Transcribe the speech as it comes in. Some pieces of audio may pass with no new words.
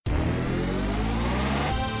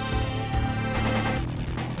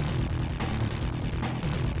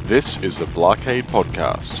This is the Blockade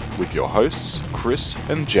Podcast with your hosts, Chris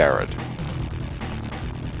and Jared.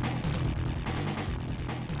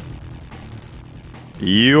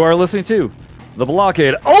 You are listening to The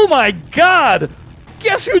Blockade. Oh my God!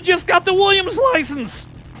 Guess who just got the Williams license?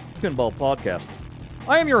 Pinball Podcast.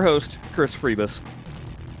 I am your host, Chris Freebus,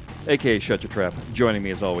 aka Shut Your Trap, joining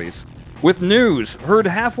me as always with news heard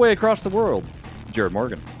halfway across the world, Jared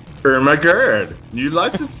Morgan. Oh my God! New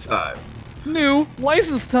license time! New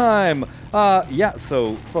license time!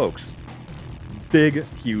 So folks, big,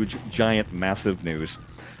 huge, giant, massive news.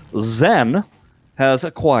 Zen has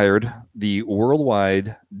acquired the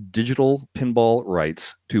worldwide digital pinball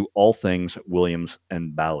rights to all things Williams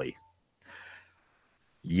and Bally.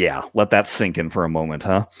 Yeah, let that sink in for a moment,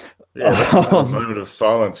 huh? Yeah, let's have a moment of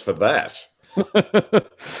silence for that.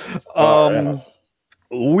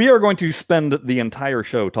 We are going to spend the entire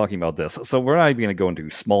show talking about this, so we're not even going to go into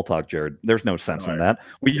small talk, Jared. There's no sense in that.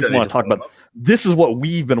 We just want to talk about this is what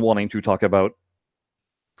we've been wanting to talk about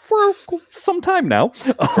for some time now.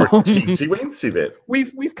 For a teensy-weensy bit.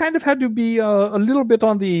 We've kind of had to be a little bit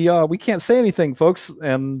on the we can't say anything, folks,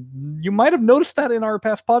 and you might have noticed that in our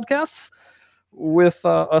past podcasts with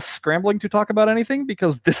us scrambling to talk about anything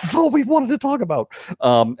because this is all we wanted to talk about,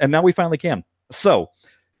 and now we finally can. So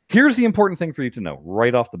here's the important thing for you to know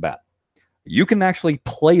right off the bat. You can actually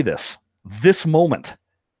play this moment.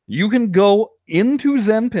 You can go into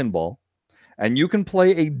Zen Pinball and you can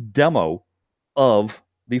play a demo of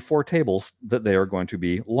the 4 tables that they are going to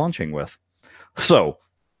be launching with. So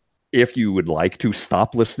if you would like to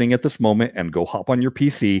stop listening at this moment and go hop on your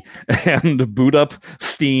PC and boot up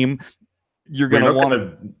Steam, we're not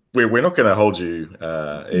going to hold you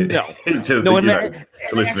to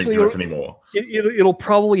listening to us anymore. It'll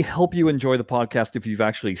probably help you enjoy the podcast if you've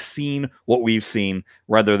actually seen what we've seen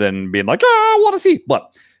rather than being like, I want to see.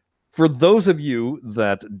 But for those of you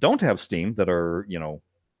that don't have Steam, that are,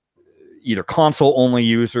 either console-only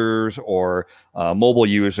users or mobile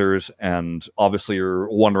users, and obviously you're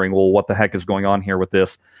wondering, well, what the heck is going on here with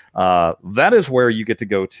this? That is where you get to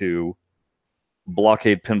go to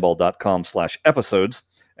blockadepinball.com/episodes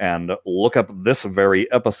and look up this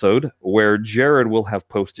very episode where Jared will have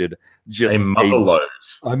posted just a mother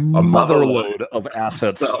load of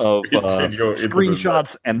assets of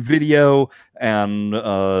screenshots and video and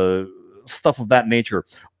stuff of that nature.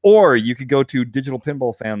 Or you could go to Digital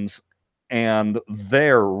Pinball Fans, and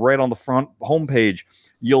there, right on the front homepage,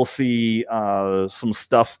 you'll see some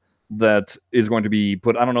stuff that is going to be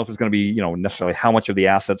put. I don't know if it's going to be, necessarily how much of the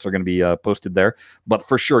assets are going to be posted there, but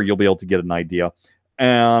for sure you'll be able to get an idea.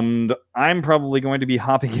 And I'm probably going to be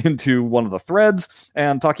hopping into one of the threads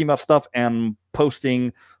and talking about stuff and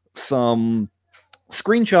posting some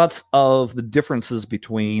screenshots of the differences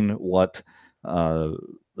between what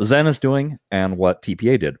Zen is doing and what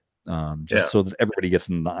TPA did. So that everybody gets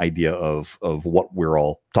an idea of what we're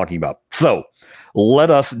all talking about. So let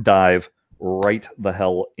us dive right the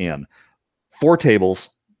hell in. 4 tables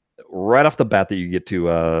right off the bat that you get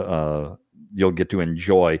to you'll get to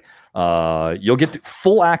enjoy. You'll get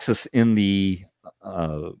full access in the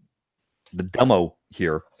demo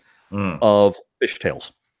here of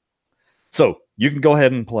Fishtails. So you can go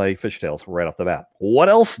ahead and play Fishtails right off the bat. What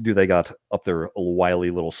else do they got up their wily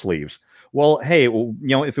little sleeves? Well, hey,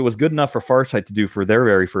 if it was good enough for Farsight to do for their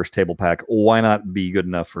very first table pack, why not be good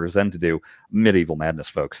enough for Zen to do? Medieval Madness,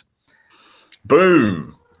 folks.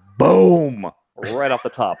 Boom! Right off the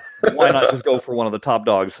top. Why not just go for one of the top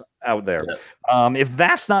dogs out there? Yeah. If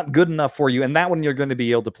that's not good enough for you, and that one you're going to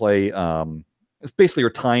be able to play, it's basically your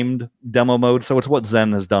timed demo mode. So it's what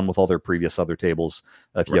Zen has done with all their previous other tables.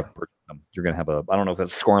 If you have purchased them, you're going to have I don't know if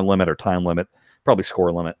it's score limit or time limit, probably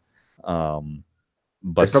score limit.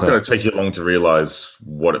 But it's not going to take you long to realize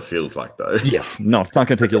what it feels like, though. Yeah, no, it's not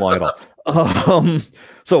going to take you long at all.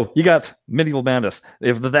 So you got Medieval Madness.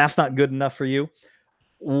 If that's not good enough for you,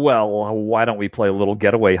 well, why don't we play a little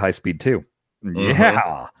Getaway High Speed 2? Mm-hmm.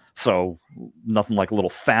 Yeah. So nothing like a little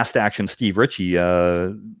fast action Steve Ritchie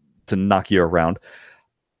to knock you around.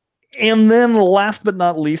 And then last but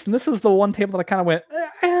not least, and this is the one table that I kind of went,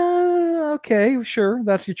 okay, sure,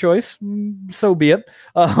 that's your choice. So be it.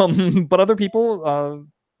 But other people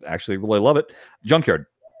actually really love it. Junkyard.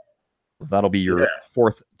 That'll be your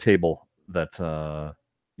 4th table that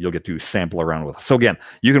you'll get to sample around with. So again,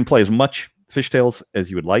 you can play as much Fishtails as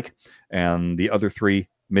you would like, and the other 3,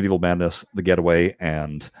 Medieval Madness, The Getaway,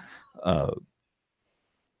 and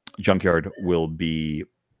Junkyard, will be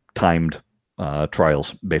timed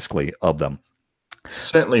trials, basically, of them.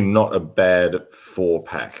 Certainly not a bad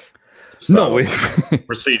 4-pack.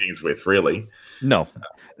 Proceedings with, really. No.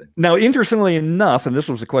 Now, interestingly enough, and this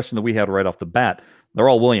was a question that we had right off the bat, They're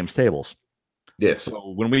all Williams tables. Yes.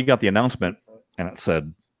 So when we got the announcement and it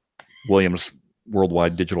said Williams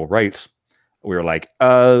worldwide digital rights, we were like,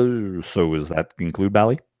 so does that include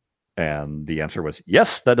Bally? And the answer was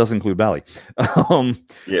yes, that does include Bally.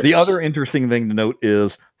 Yes. The other interesting thing to note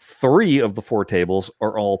is 3 of the 4 tables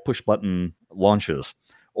are all push button launches.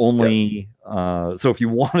 Only so if you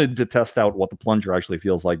wanted to test out what the plunger actually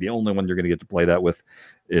feels like, the only one you're going to get to play that with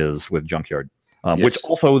is with Junkyard, which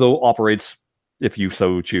also though operates, if you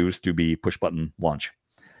so choose, to be push button launch.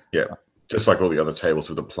 Yeah, just like all the other tables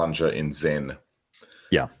with a plunger in Zen.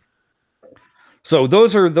 Yeah. So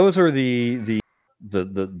those are the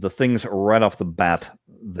things right off the bat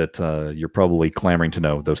that you're probably clamoring to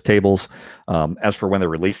know. Those tables. As for when they're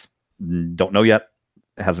released, don't know yet.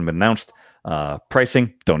 Hasn't been announced.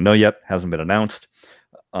 Pricing, don't know yet. Hasn't been announced.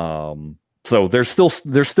 So there's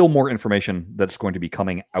still more information that's going to be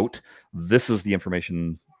coming out. This is the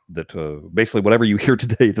information that basically whatever you hear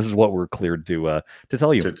today, this is what we're cleared to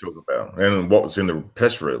tell you. To talk about. And what was in the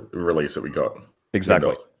press release that we got.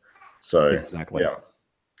 Exactly. So, exactly. Yeah.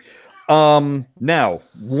 Now,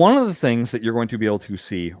 one of the things that you're going to be able to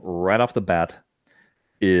see right off the bat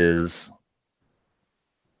is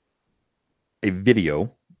a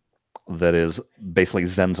video that is basically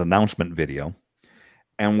Zen's announcement video.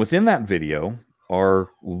 And within that video are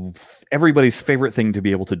everybody's favorite thing to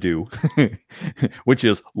be able to do, which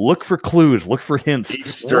is look for clues, look for hints.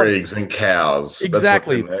 Easter eggs and cows. Exactly. That's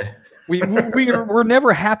what's in there. We're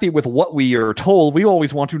never happy with what we are told. We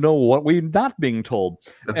always want to know what we're not being told.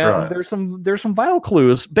 That's right. There's some vital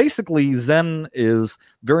clues. Basically, Zen is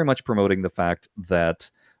very much promoting the fact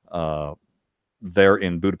that there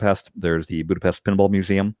in Budapest, there's the Budapest Pinball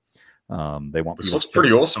Museum. They want. Which looks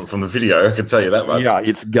pretty awesome from the video. I can tell you that much. Yeah,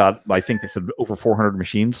 it's got, I think they said over 400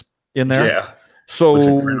 machines in there. Yeah.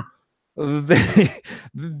 So they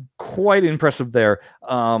quite impressive there.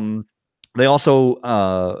 They also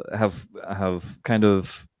have kind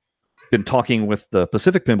of been talking with the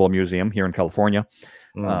Pacific Pinball Museum here in California.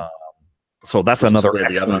 So that's another where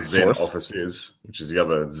the other Zen source. office is, which is the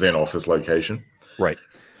other Zen office location. Right.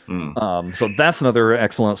 So that's another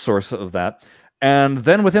excellent source of that. And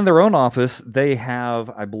then within their own office, they have,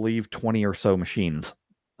 I believe, 20 or so machines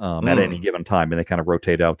at any given time, and they kind of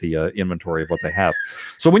rotate out the inventory of what they have.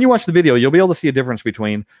 So when you watch the video, you'll be able to see a difference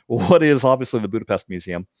between what is obviously the Budapest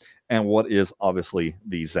Museum and what is obviously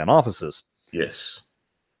the Zen offices. Yes.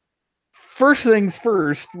 First things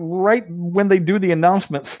first, right when they do the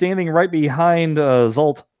announcement, standing right behind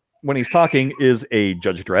Zult when he's talking is a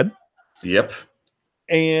Judge Dredd. Yep.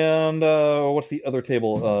 And what's the other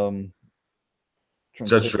table?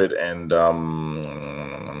 Judge Dredd and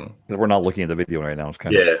we're not looking at the video right now. It's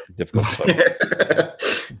kind of difficult. So.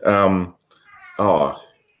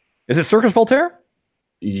 Is it Circus Voltaire?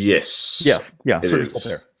 Yes. Yes. Yeah. Circus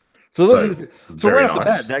Voltaire. So right off the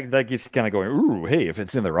bat, that gets you kind of going, ooh, hey, if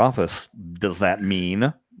it's in their office, does that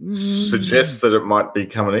mean? Suggests that it might be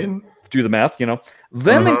coming in. Do the math, you know.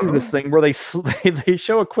 Then they do this thing where they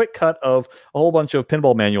show a quick cut of a whole bunch of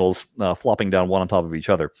pinball manuals flopping down one on top of each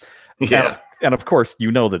other. Yeah. And of course,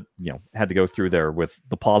 you know that, had to go through there with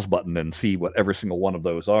the pause button and see what every single one of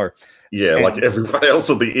those are. Yeah, like everyone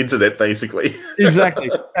else on the internet, basically.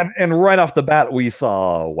 Exactly. And right off the bat, we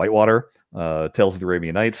saw Whitewater, Tales of the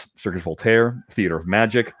Arabian Nights, Circus Voltaire, Theater of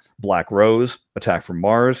Magic, Black Rose, Attack from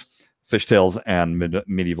Mars, Fishtails, and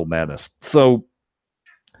Medieval Madness. So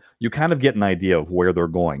you kind of get an idea of where they're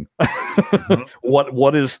going.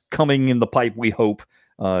 What is coming in the pipe, we hope,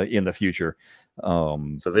 in the future.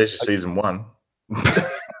 So there's your season 1.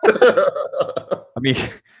 I mean,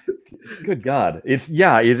 good God,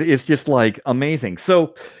 it's just like amazing.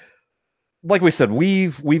 So, like we said,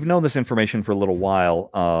 we've known this information for a little while,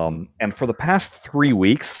 and for the past 3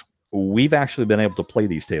 weeks, we've actually been able to play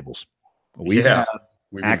these tables. We've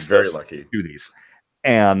been very lucky to these,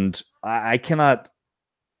 and I cannot.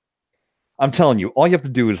 I'm telling you, all you have to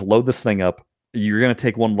do is load this thing up. You're going to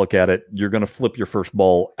take one look at it. You're going to flip your first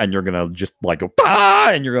ball, and you're going to just like go,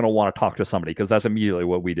 and you're going to want to talk to somebody, because that's immediately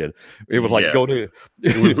what we did. It was like, go to...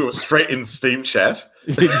 we were straight in Steam chat.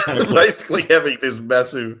 Exactly. Basically having this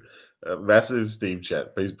massive Steam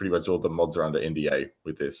chat. Because pretty much all the mods are under NDA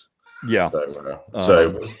with this. Yeah.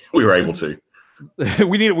 So we were able to.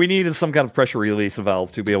 we needed some kind of pressure release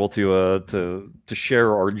valve to be able to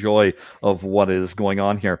share our joy of what is going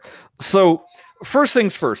on here. So... First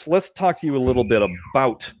things first, let's talk to you a little bit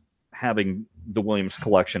about having the Williams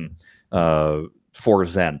collection for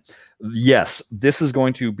Zen. Yes, this is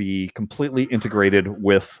going to be completely integrated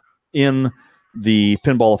within the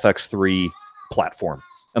Pinball FX 3 platform.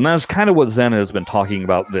 And that's kind of what Zen has been talking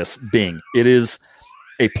about this being. It is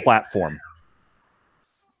a platform.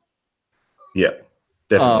 Yeah,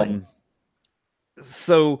 definitely.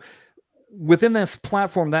 So within this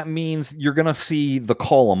platform, that means you're going to see the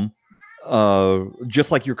column,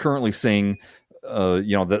 just like you're currently seeing,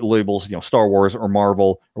 that labels, Star Wars or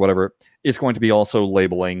Marvel or whatever. It's going to be also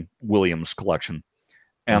labeling Williams collection.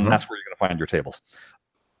 And that's where you're going to find your tables.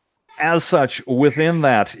 As such, within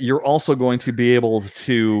that, you're also going to be able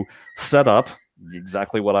to set up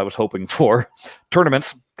exactly what I was hoping for: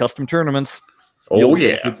 tournaments, custom tournaments. Oh,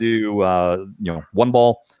 You could do 1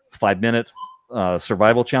 ball, 5-minute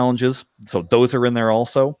survival challenges. So those are in there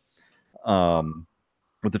also.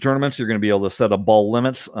 With the tournaments, you're going to be able to set up ball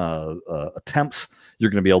limits, attempts.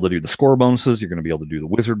 You're going to be able to do the score bonuses. You're going to be able to do the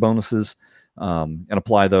wizard bonuses and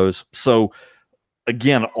apply those. So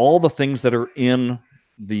again, all the things that are in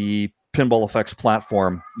the Pinball Effects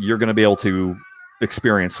platform, you're going to be able to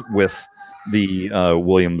experience with the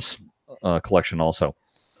Williams collection also.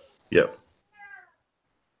 Yep.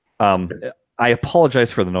 I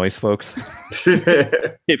apologize for the noise, folks.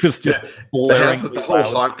 It was just the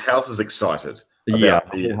whole house is excited. Yeah,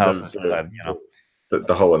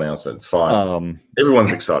 the whole announcement. It's fine.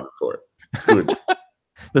 Everyone's excited for it. It's good.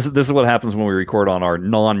 This is what happens when we record on our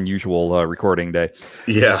non-usual recording day.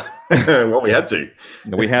 Yeah, well, we had to.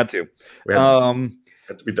 We had to.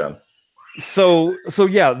 Had to be done. So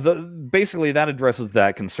yeah, basically that addresses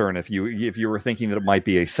that concern. If you were thinking that it might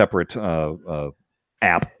be a separate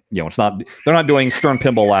app, it's not. They're not doing Stern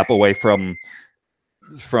Pinball app away from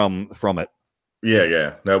it.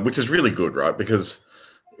 Yeah. No, which is really good, right? Because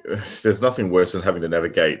there's nothing worse than having to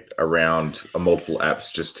navigate around multiple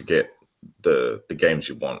apps just to get the games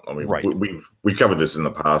you want. I mean, right. we've covered this in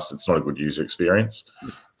the past. It's not a good user experience.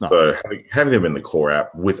 No. So having them in the core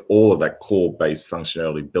app with all of that core based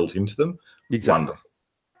functionality built into them, wonderful.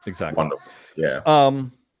 Exactly. Wonderful. Yeah.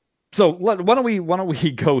 So why don't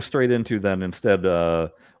we go straight into then instead? Why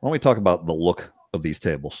don't we talk about the look of these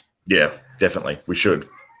tables? Yeah, definitely. We should.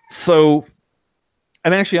 So,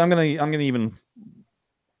 and actually, I'm gonna even.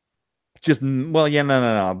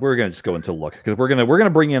 No. We're gonna just go into look because we're gonna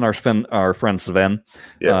bring in our friend Sven.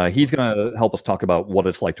 Yeah. He's gonna help us talk about what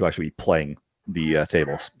it's like to actually be playing the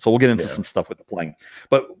tables. So we'll get into some stuff with the playing.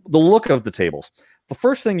 But the look of the tables. The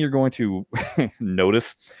first thing you're going to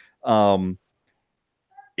notice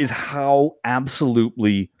is how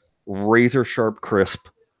absolutely razor sharp, crisp,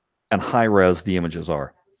 and high res the images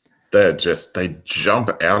are. They jump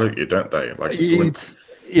out at you, don't they? Like it's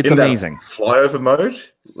amazing. That flyover mode.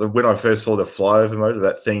 When I first saw the flyover mode of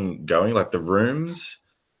that thing going, like the rooms,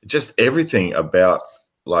 just everything about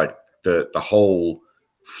like the whole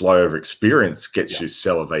flyover experience gets you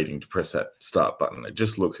salivating to press that start button. It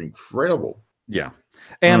just looks incredible. Yeah.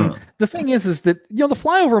 And the thing is that the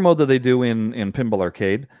flyover mode that they do in Pinball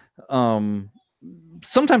Arcade,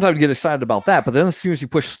 sometimes I would get excited about that, but then as soon as you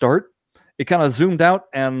push start, it kind of zoomed out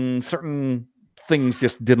and certain things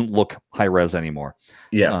just didn't look high res anymore.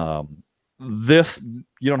 Yeah. This,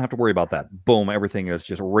 you don't have to worry about that. Boom, everything is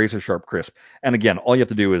just razor sharp crisp. And again, all you have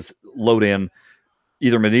to do is load in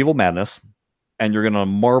either Medieval Madness, and you're going to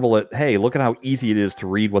marvel at, hey, look at how easy it is to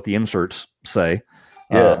read what the inserts say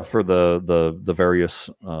for the various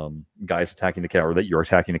guys attacking the castle, or that you're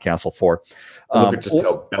attacking the castle for. Look at just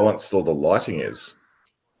how balanced all the lighting is.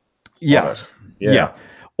 Yeah.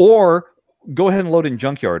 Or go ahead and load in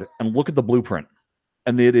Junkyard and look at the blueprint.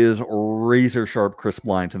 And it is razor sharp, crisp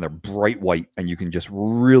lines, and they're bright white, and you can just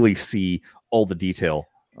really see all the detail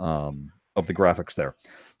of the graphics there.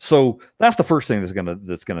 So that's the first thing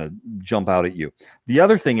that's gonna jump out at you. The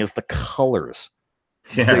other thing is the colors.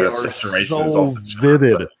 Yeah, the saturation is off the charts.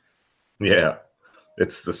 Vivid. Yeah,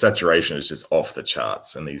 it's the saturation is just off the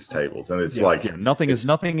charts in these tables, and it's nothing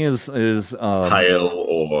is pale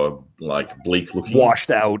or like bleak looking, washed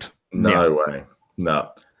out. No way. No.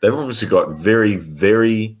 They've obviously got very,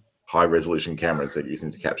 very high resolution cameras they're using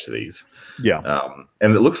to capture these. Yeah.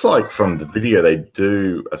 And it looks like from the video they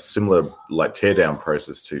do a similar like teardown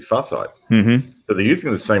process to Farsight. Mm-hmm. So they're using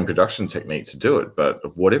the same production technique to do it,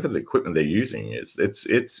 but whatever the equipment they're using is,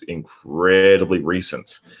 it's incredibly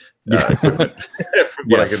recent equipment from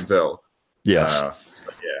what I can tell. Yes.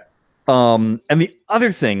 And the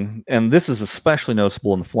other thing, and this is especially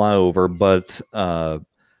noticeable in the flyover, but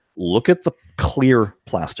look at the clear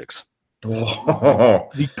plastics.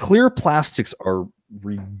 The clear plastics are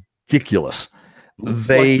ridiculous.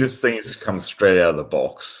 Like this thing just comes straight out of the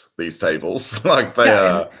box, these tables. Like they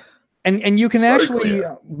are. And you can so actually,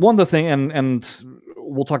 clear. one of the thing, and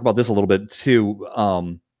we'll talk about this a little bit too,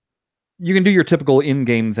 you can do your typical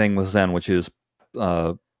in-game thing with Zen, which is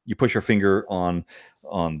you push your finger on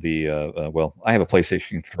the well, I have a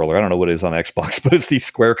PlayStation controller. I don't know what it is on Xbox, but it's the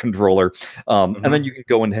square controller. And then you can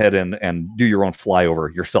go ahead and do your own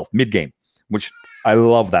flyover yourself mid-game, which I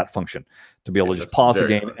love that function, to be able to just pause the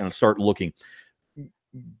game and start looking.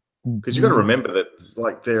 Because you got to remember that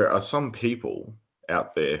like there are some people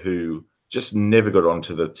out there who just never got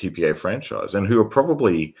onto the TPA franchise and who are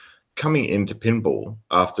probably coming into pinball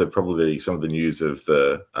after probably some of the news of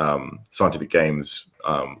the Scientific Games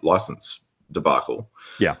license debacle.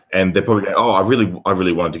 Yeah. And they're probably going, oh, I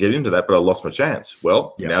really wanted to get into that, but I lost my chance.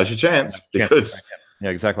 Well, now's your chance because...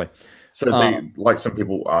 Yeah, exactly. So like some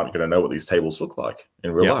people aren't going to know what these tables look like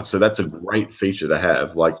in real life. So that's a great feature to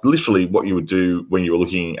have. Like literally what you would do when you were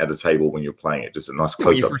looking at a table when you're playing it, just a nice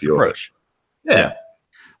close-up for your approach. Yeah.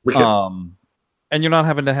 And you're not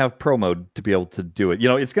having to have pro mode to be able to do it. You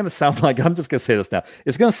know, it's going to sound like, I'm just going to say this now,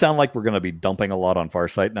 it's going to sound like we're going to be dumping a lot on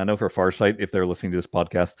Farsight. And I know for Farsight, if they're listening to this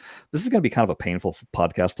podcast, this is going to be kind of a painful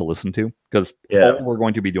podcast to listen to, because all we're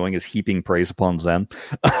going to be doing is heaping praise upon Zen.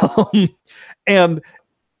 And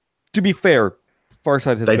to be fair,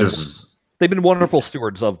 Farsight has they've been wonderful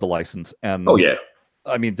stewards of the license. And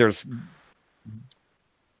I mean,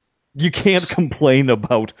 you can't complain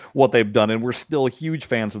about what they've done, and we're still huge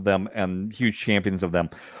fans of them and huge champions of them.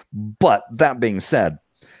 But that being said,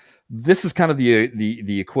 this is kind of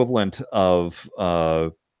the equivalent of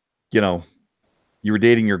you were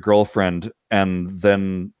dating your girlfriend, and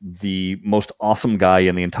then the most awesome guy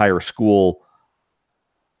in the entire school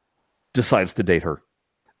decides to date her.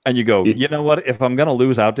 And you go, you know what? If I'm going to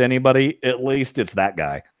lose out to anybody, at least it's that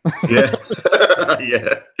guy. Yeah.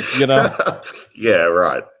 Yeah. You know? Yeah,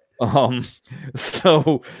 right.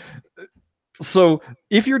 So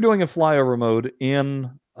if you're doing a flyover mode in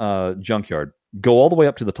Junkyard, go all the way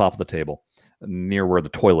up to the top of the table near where the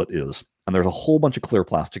toilet is. And there's a whole bunch of clear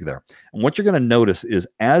plastic there. And what you're going to notice is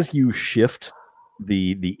as you shift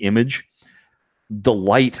the image, the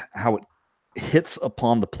light, how it hits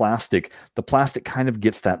upon the plastic kind of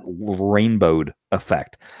gets that rainbowed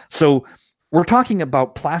effect. So we're talking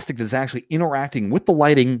about plastic that's actually interacting with the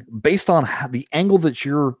lighting based on the angle that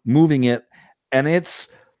you're moving it, and it's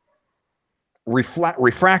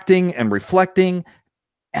refracting and reflecting,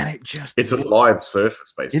 and it's a live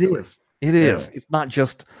surface, basically. It is. It's not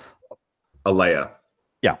just a layer.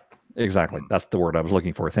 Yeah, exactly. That's the word I was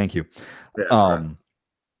looking for. Thank you. Yes, right.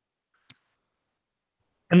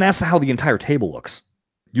 And that's how the entire table looks.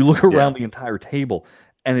 You look around the entire table,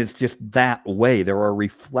 and it's just that way. There are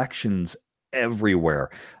reflections everywhere.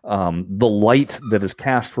 The light that is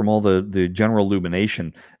cast from all the general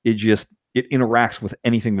illumination, it interacts with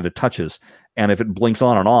anything that it touches. And if it blinks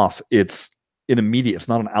on and off, it's immediate. It's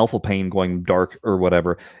not an alpha pane going dark or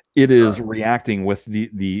whatever. It is reacting with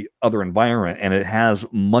the other environment, and it has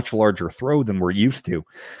much larger throw than we're used to.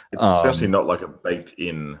 It's essentially not like a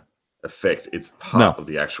baked-in effect. It's part of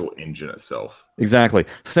the actual engine itself. Exactly.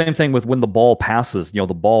 Same thing with when the ball passes. The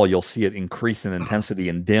ball, you'll see it increase in intensity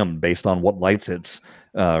and dim based on what lights it's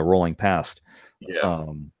rolling past. Yeah.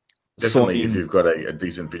 Definitely, if you've got a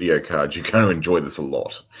decent video card, you're going to enjoy this a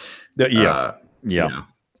lot. Yeah.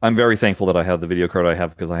 I'm very thankful that I have the video card I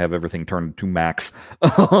have, because I have everything turned to max. I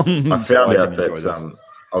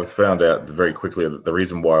found out very quickly that the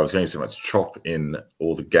reason why I was getting so much chop in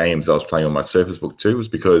all the games I was playing on my Surface Book 2 was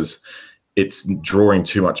because it's drawing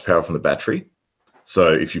too much power from the battery.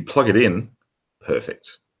 So if you plug it in,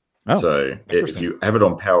 perfect. So if you have it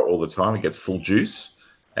on power all the time, it gets full juice,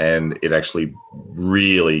 and it actually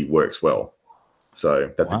really works well.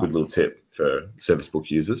 So that's a good little tip for Surface Book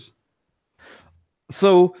users.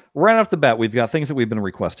 So right off the bat, we've got things that we've been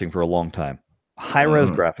requesting for a long time. High-res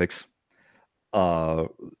graphics.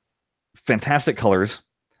 Fantastic colors.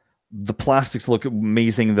 The plastics look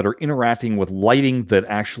amazing that are interacting with lighting that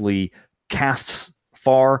actually casts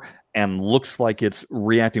far and looks like it's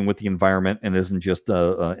reacting with the environment and isn't just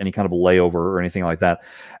any kind of a layover or anything like that.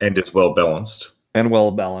 And it's well balanced.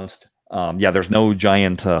 There's no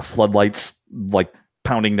giant floodlights like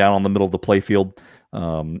pounding down on the middle of the playfield.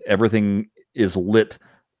 Everything is lit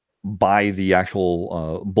by the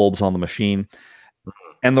actual bulbs on the machine.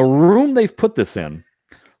 And the room they've put this in.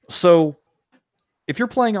 So if you're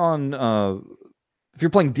playing on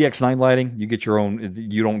DX9 lighting, you get your own.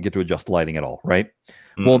 You don't get to adjust the lighting at all, right?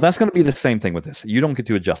 Well, that's going to be the same thing with this. You don't get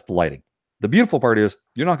to adjust the lighting. The beautiful part is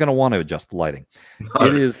you're not going to want to adjust the lighting.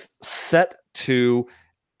 It is set to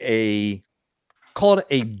call it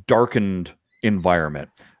a darkened environment,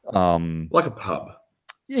 like a pub.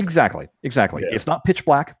 Exactly. Yeah. It's not pitch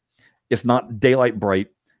black. It's not daylight bright.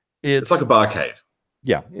 It's like a barcade.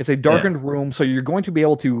 Yeah, it's a darkened room, so you're going to be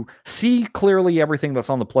able to see clearly everything that's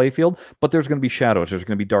on the playfield, but there's going to be shadows, there's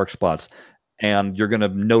going to be dark spots, and you're going to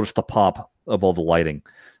notice the pop of all the lighting.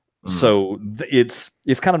 So it's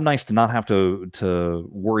kind of nice to not have to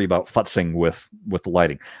worry about futzing with the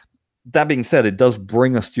lighting. That being said, it does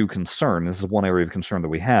bring us to concern. This is one area of concern that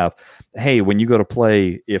we have. Hey, when you go to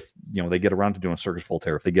play, if they get around to doing Circus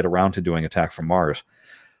Voltaire, if they get around to doing Attack from Mars,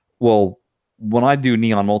 well, when I do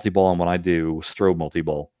Neon Multiball and when I do Strobe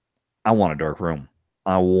Multiball, I want a dark room.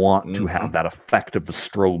 I want to have that effect of the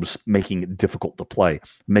strobes making it difficult to play,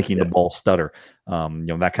 making the ball stutter,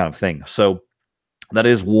 that kind of thing. So that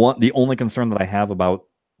is the only concern that I have about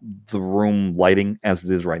the room lighting as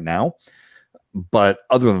it is right now. But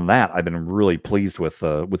other than that, I've been really pleased with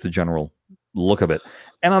the general look of it.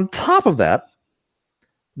 And on top of that,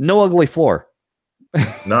 no ugly floor.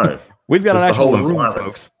 No. We've got an actual room,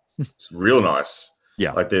 folks. It's real nice.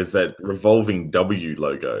 Yeah. Like there's that revolving W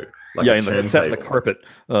logo. Like in the carpet,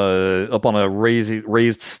 up on a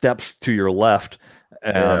raised steps to your left.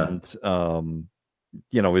 And,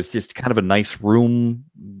 it's just kind of a nice room.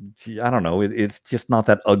 I don't know. It's just not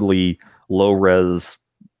that ugly, low-res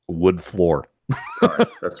wood floor. Right,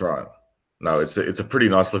 that's right. No, it's a pretty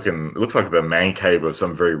nice looking. It looks like the man cave of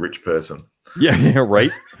some very rich person. Yeah,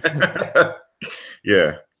 right.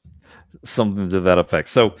 Yeah, something to that effect.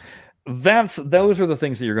 So those are the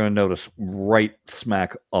things that you're going to notice right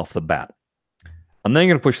smack off the bat, and then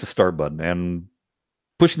you're going to push the start button. And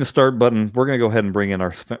pushing the start button, we're going to go ahead and bring in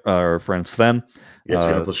our friend Sven. Yes,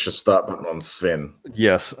 we're going to push the start button on Sven.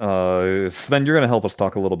 Yes, Sven, you're going to help us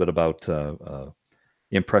talk a little bit about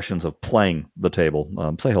impressions of playing the table.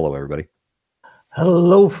 Say hello, everybody.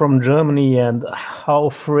 Hello from Germany, and how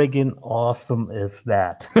friggin' awesome is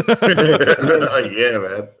that? Yeah,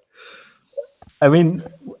 man. I mean,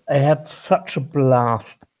 I had such a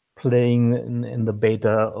blast playing in the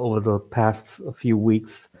beta over the past few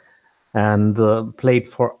weeks, and played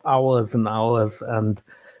for hours and hours. And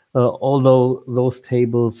although those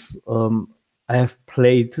tables I have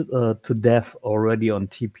played to death already on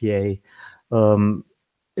TPA,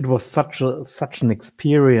 it was such an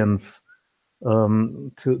experience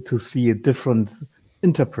to see a different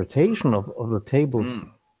interpretation of the tables.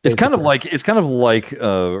 It's kind of like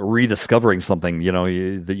rediscovering something,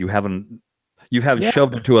 that you haven't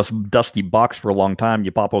shoved into a dusty box for a long time.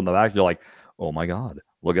 You pop on the back, you're like, oh my god,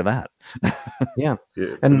 look at that. Yeah.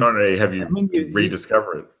 And not only have you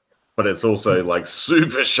rediscovered it, but it's also like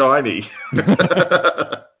super shiny.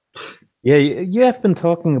 Yeah, you have been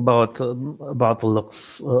talking about the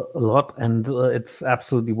looks a lot, and it's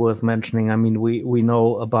absolutely worth mentioning. I mean, we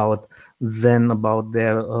know about Zen, about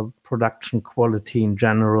their production quality in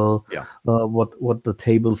general. Yeah. What the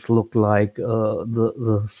tables look like,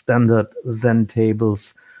 the standard Zen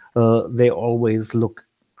tables, they always look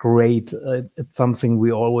great. It's something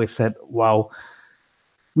we always said, wow,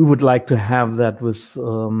 we would like to have that with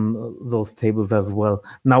those tables as well.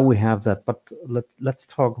 Now we have that, but let's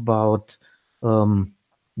talk about the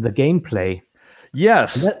gameplay.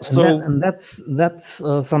 Yes, that's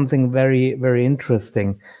something very, very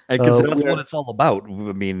interesting. Because that's what it's all about.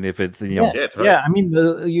 I mean, if it's I mean,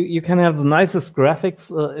 you can have the nicest graphics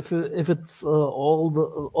if it's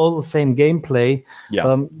all the same gameplay.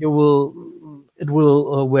 Yeah, it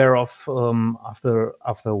will wear off after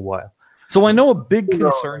a while. So I know a big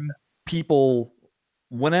concern people,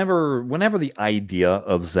 whenever the idea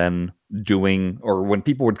of Zen doing, or when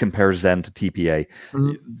people would compare Zen to TPA,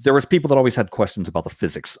 there was people that always had questions about the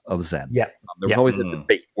physics of Zen. Yeah. There was always a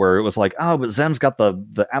debate where it was like, oh, but Zen's got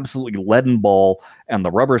the absolutely leaden ball and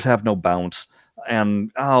the rubbers have no bounce.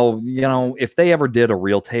 And, if they ever did a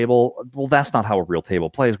real table, well, that's not how a real table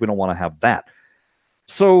plays. We don't want to have that.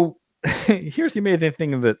 So here's the amazing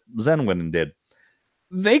thing that Zen went and did.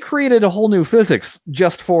 They created a whole new physics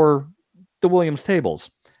just for the Williams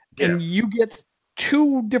tables. Yeah. And you get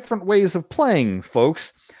two different ways of playing,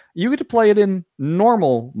 folks. You get to play it in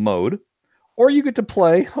normal mode, or you get to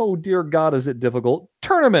play, oh dear God, is it difficult,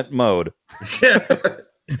 tournament mode.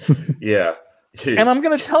 Yeah. And I'm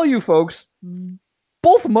going to tell you, folks,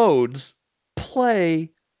 both modes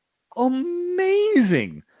play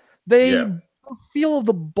amazing. The feel of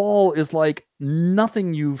the ball is like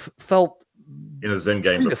nothing you've felt in a Zen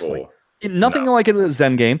game before. Nothing like it in a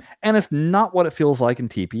Zen game, and it's not what it feels like in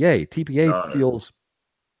TPA. TPA feels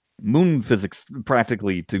moon physics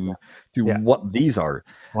practically to what these are.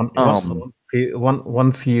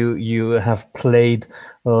 Once you have played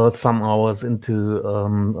some hours into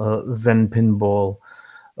Zen pinball,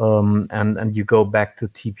 and you go back to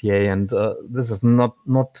TPA, and this is not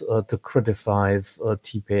to criticize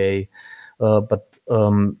TPA. but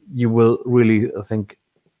you will really think,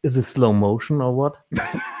 is it slow motion or what?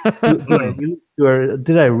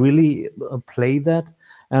 Did I really play that?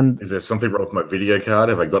 And is there something wrong with my video card?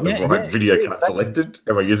 Have I got the right video card selected?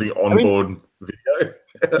 Am I using onboard video?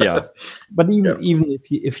 Yeah, but even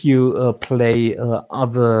if you play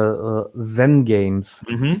other Zen games,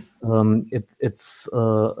 it's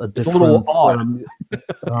a different. It's a little odd.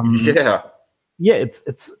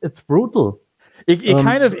 It's brutal. It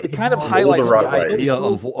kind of highlights the idea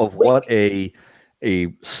of what a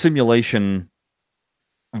simulation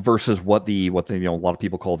versus what a lot of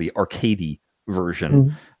people call the arcadey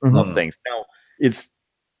version of things. Now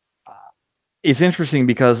it's interesting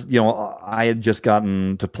because I had just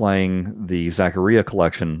gotten to playing the Zaccaria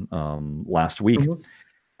collection last week,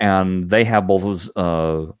 and they have both those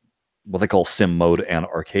what they call sim mode and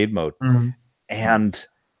arcade mode, and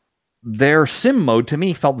their sim mode to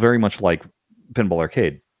me felt very much like Pinball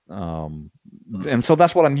Arcade, and so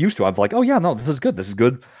that's what I'm used to. I'm like, oh yeah, no, this is good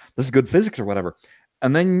physics or whatever.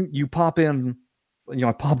 And then you pop in,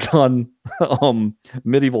 I popped on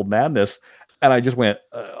Medieval Madness, and I just went,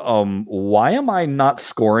 why am I not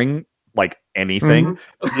scoring like anything?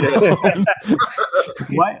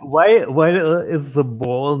 Why is the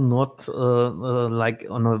ball not like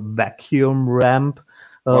on a vacuum ramp?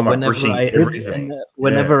 Whenever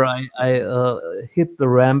I hit the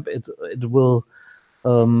ramp, it will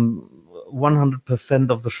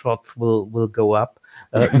 100% of the shots will go up.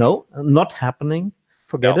 No, not happening.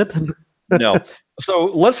 Forget it. No.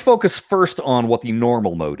 So let's focus first on what the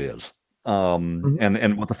normal mode is,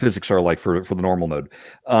 and what the physics are like for the normal mode.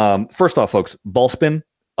 First off, folks, ball spin.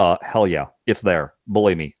 Hell yeah, it's there.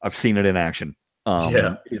 Believe me, I've seen it in action.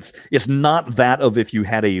 It's not that of if you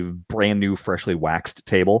had a brand new, freshly waxed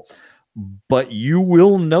table, but you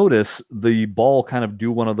will notice the ball kind of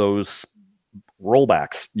do one of those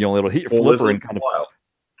rollbacks. It'll hit your flipper and kind of. Wild.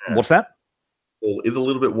 Yeah. What's that? Ball is a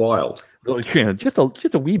little bit wild. Yeah, just a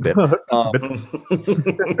wee bit.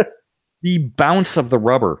 The bounce of the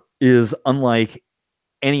rubber is unlike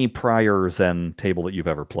any prior Zen table that you've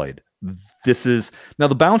ever played. Now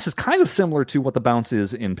the bounce is kind of similar to what the bounce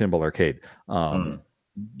is in Pinball Arcade. So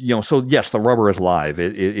yes, the rubber is live.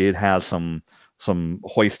 It has some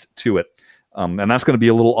hoist to it, and that's going to be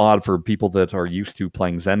a little odd for people that are used to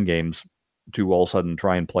playing Zen games to all of a sudden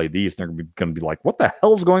try and play these. And they're going to be like, "What the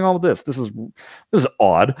hell is going on with this? This is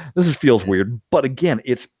odd. This feels weird." But again,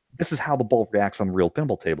 this is how the ball reacts on real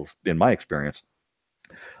pinball tables, in my experience.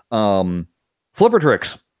 Flipper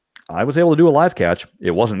tricks. I was able to do a live catch.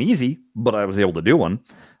 It wasn't easy, but I was able to do one.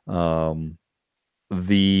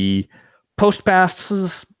 The post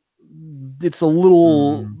passes, it's a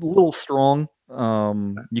little strong.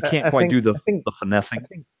 You can't quite do the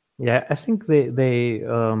finessing. I think they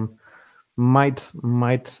might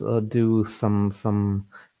do some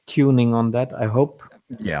tuning on that. I hope.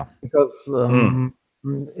 Yeah, because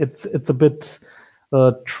it's a bit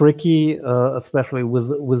tricky, especially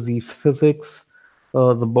with these physics.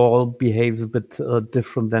 The ball behaves a bit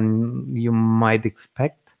different than you might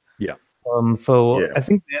expect. Yeah. I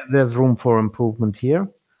think there's room for improvement here.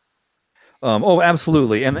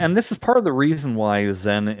 Absolutely. And this is part of the reason why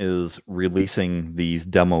Zen is releasing these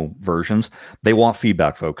demo versions. They want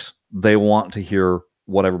feedback, folks. They want to hear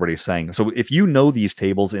what everybody's saying. So if you know these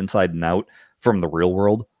tables inside and out from the real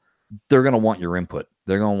world, they're going to want your input.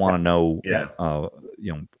 They're going to want to know,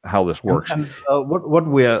 how this works. And what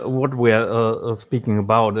we're speaking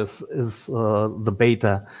about is the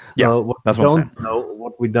beta. Yeah, that's what I'm saying.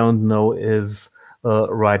 What we don't know is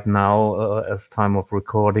right now, as time of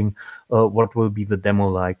recording, what will be the demo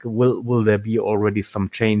like? Will there be already some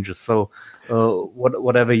changes? So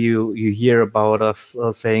whatever you hear about us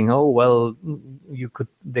saying, oh well,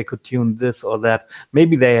 they could tune this or that.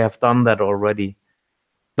 Maybe they have done that already.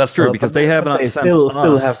 That's true, because they have not still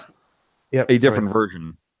have a different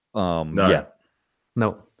version yet.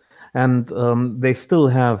 No. And they still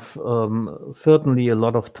have certainly a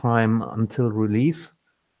lot of time until release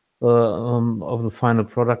of the final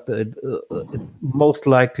product. It most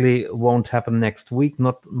likely won't happen next week,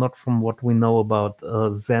 not from what we know about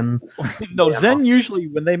Zen. No, Zen usually,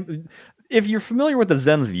 if you're familiar with the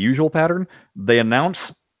Zen's usual pattern, they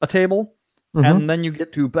announce a table, and then you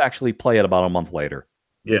get to actually play it about a month later.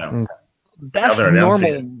 Yeah, that's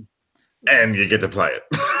normal, and you get to play it.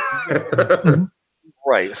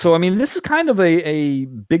 Right. So I mean, this is kind of a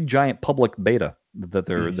big giant public beta that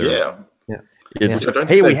they're It's,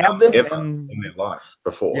 hey, we have this in their life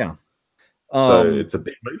before. Yeah, so it's a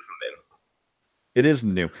big move from them. It is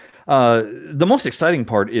new. The most exciting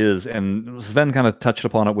part is, and Sven kind of touched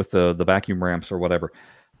upon it with the vacuum ramps or whatever.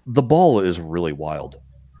 The ball is really wild.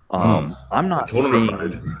 I'm not tournament seeing.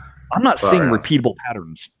 mode. I'm not seeing out. repeatable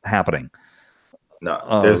patterns happening.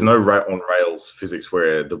 No, there's no on rails physics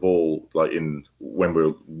where the ball, like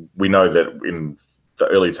we know that in the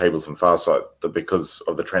early tables in Farsight, that because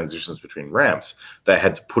of the transitions between ramps, they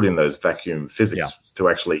had to put in those vacuum physics to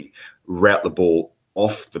actually route the ball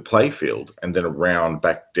off the playfield and then around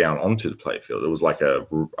back down onto the playfield. It was like a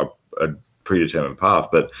predetermined path,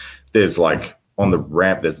 but there's like on the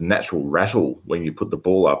ramp, there's natural rattle when you put the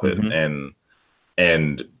ball up it,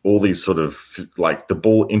 and all these sort of like the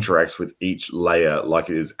ball interacts with each layer like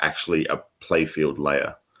it is actually a playfield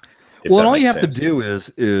layer. Well, all you have to do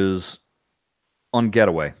is on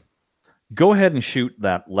getaway, go ahead and shoot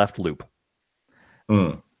that left loop.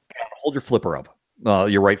 Hold your flipper up,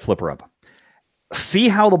 your right flipper up. See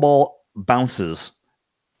how the ball bounces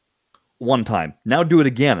one time. Now do it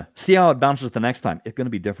again. See how it bounces the next time. It's going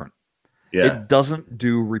to be different. Yeah. It doesn't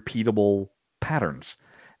do repeatable patterns.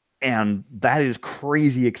 And that is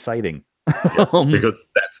crazy exciting. Because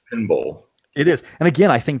that's pinball. It is. And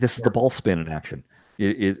again, I think this is the ball spin in action.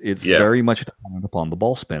 It's very much dependent upon the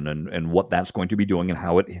ball spin and what that's going to be doing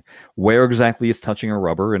and where exactly it's touching a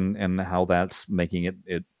rubber and how that's making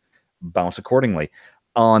it bounce accordingly.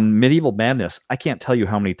 On Medieval Madness, I can't tell you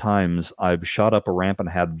how many times I've shot up a ramp and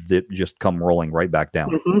had it just come rolling right back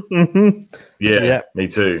down. Yeah, me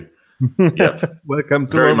too. Yep. Welcome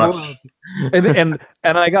to very much. And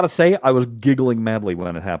I gotta say, I was giggling madly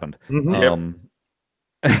when it happened. And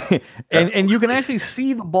you can actually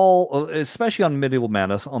see the ball, especially on Medieval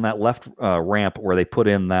Madness, on that left ramp where they put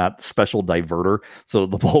in that special diverter, so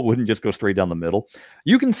the ball wouldn't just go straight down the middle.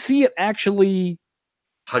 You can see it actually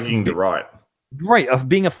hugging the right. Right, of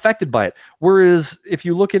being affected by it. Whereas if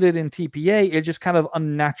you look at it in TPA, it just kind of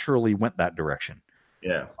unnaturally went that direction.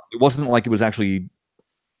 Yeah. It wasn't like it was actually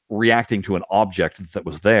reacting to an object that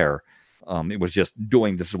was there. It was just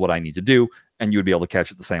doing, this is what I need to do, and you would be able to catch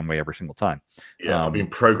it the same way every single time. Yeah, I've been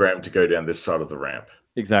programmed to go down this side of the ramp.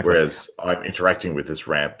 Exactly. Whereas I'm interacting with this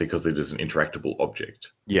ramp because it is an interactable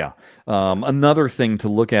object. Yeah. Another thing to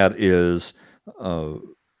look at is...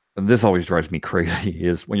 and this always drives me crazy,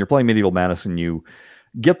 is when you're playing Medieval Madness and you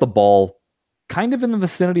get the ball kind of in the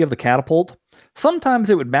vicinity of the catapult, sometimes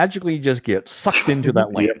it would magically just get sucked into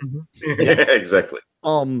that lane. Yeah, exactly.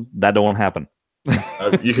 That don't happen.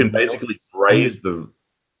 You can basically graze the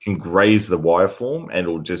wire form and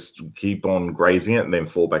it'll just keep on grazing it and then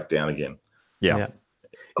fall back down again. Yeah.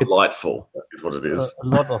 Delightful is what it is. A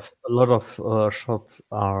lot of shots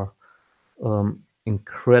are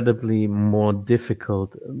incredibly more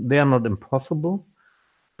difficult. They are not impossible,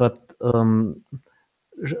 but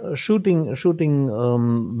shooting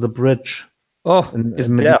the bridge is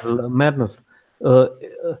Medieval Madness.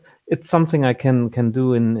 It's something I can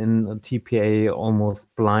do in TPA almost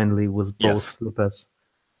blindly with both flippers.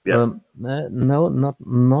 Yeah. No,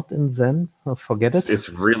 not in Zen. Forget it. It's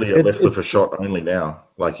really a left flipper shot only now.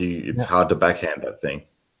 Like it's hard to backhand that thing.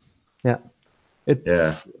 Yeah.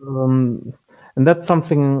 And that's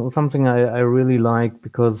something I really like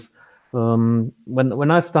because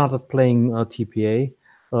when I started playing TPA,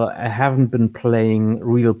 I haven't been playing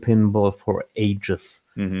real pinball for ages.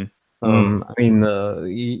 Mm-hmm. I mean,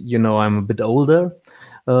 I'm a bit older,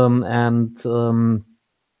 and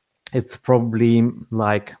it's probably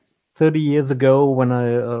like 30 years ago when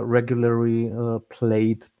I regularly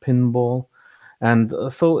played pinball, and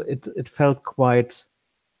so it felt quite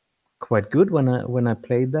good when I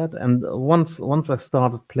played that. And once I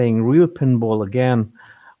started playing real pinball again,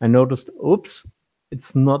 I noticed, oops,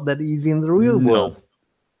 it's not that easy in the real world.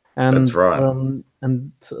 And that's right.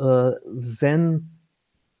 Zen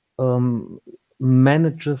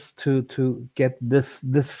manages to get this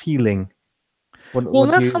feeling.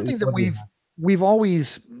 That's something that we've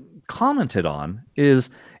always commented on, is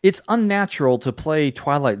it's unnatural to play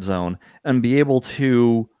Twilight Zone and be able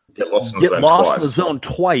to get lost in the zone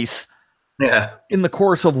twice in the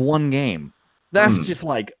course of one game. That's just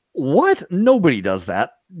like, what? Nobody does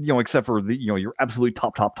that, except for your absolute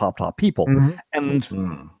top people. Mm-hmm.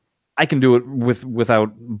 And I can do it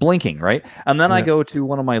without blinking, right? And then I go to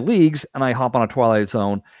one of my leagues and I hop on a Twilight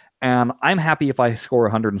Zone, and I'm happy if I score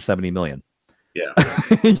 170 million. Yeah.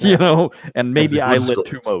 And maybe I lit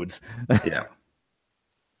 2 modes. Yeah.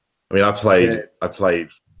 I mean, I played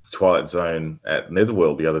Twilight Zone at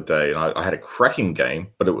Netherworld the other day, and I had a cracking game,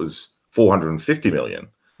 but it was 450 million.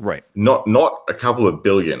 Right. Not a couple of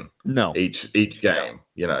billion. No. Each game,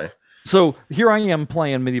 So here I am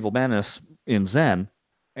playing Medieval Madness in Zen,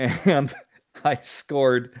 and I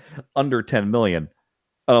scored under 10 million.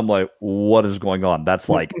 And I'm like, what is going on? That's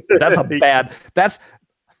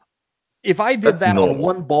if I did that on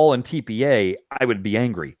one ball in TPA, I would be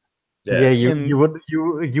angry. Yeah, you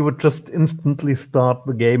would just instantly start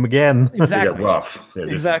the game again. Exactly. Yeah, rough. Yeah,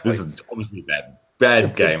 this is obviously a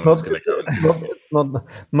bad game. It's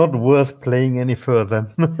not worth playing any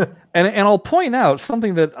further. And I'll point out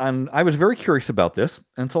something that I was very curious about this,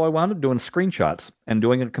 and so I wound up doing screenshots and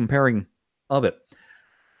doing a comparing of it.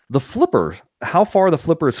 The flippers, how far the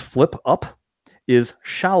flippers flip up, is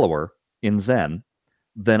shallower in Zen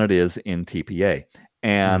than it is in TPA.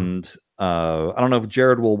 And I don't know if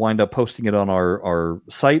Jared will wind up posting it on our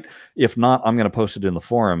site. If not, I'm going to post it in the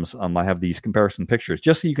forums. I have these comparison pictures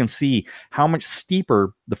just so you can see how much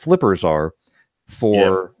steeper the flippers are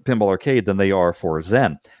for Pinball Arcade than they are for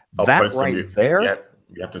Zen. That right there. Yeah,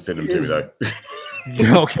 you have to send them to me, though.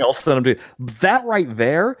 Okay, I'll send them to you. That right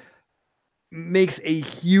there makes a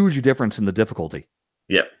huge difference in the difficulty.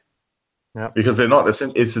 Yeah. Because they're not.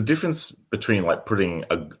 It's a difference between like putting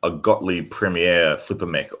a Gottlieb Premiere flipper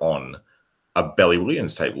mech on a Bally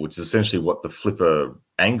Williams table, which is essentially what the flipper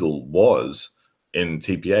angle was in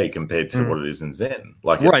TPA compared to what it is in Zen.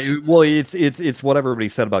 Like, well, it's what everybody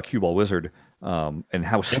said about Cue Ball Wizard and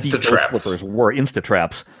how steep those flippers were.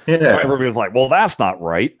 Insta-traps. Yeah, everybody was like, "Well, that's not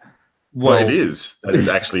right." Well, it is. It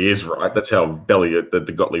actually is right. That's how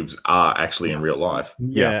the Gottliebs are actually in real life.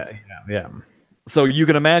 Yeah. So you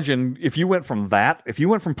can imagine if you went from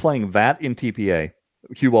playing that in TPA,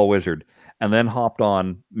 Cue Ball Wizard, and then hopped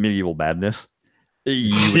on Medieval Madness,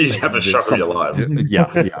 you have a shot of your life.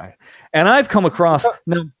 Yeah. And I've come across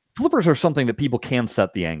now flippers are something that people can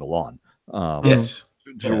set the angle on. Yes,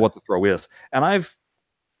 to what the throw is, and I've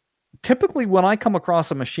typically when I come across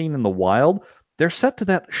a machine in the wild, they're set to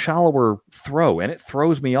that shallower throw, and it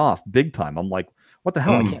throws me off big time. I'm like, what the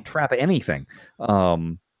hell? I can't trap anything.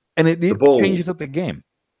 And it changes up the game.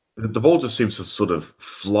 The ball just seems to sort of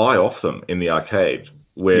fly off them in the arcade,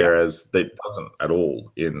 whereas it doesn't at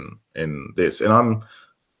all in this. And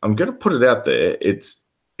I'm going to put it out there. It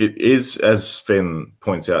is, as Sven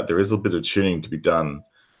points out, there is a bit of tuning to be done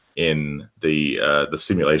in the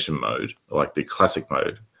simulation mode, like the classic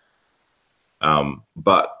mode.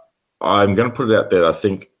 But I'm going to put it out there. I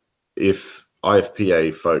think if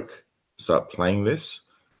IFPA folk start playing this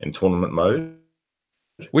in tournament mode,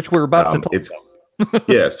 which we're about to talk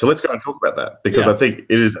about. So let's go and talk about that, because I think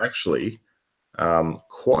it is actually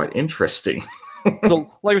quite interesting. So,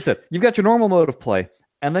 like I said, you've got your normal mode of play,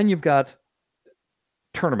 and then you've got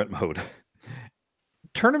tournament mode.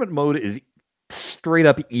 Tournament mode is straight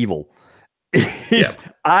up evil.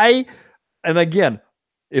 And again,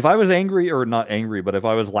 if I was angry, or not angry, but if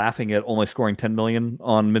I was laughing at only scoring 10 million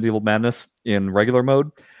on Medieval Madness in regular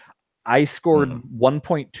mode, I scored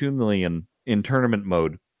 1.2 million in tournament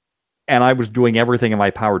mode, and I was doing everything in my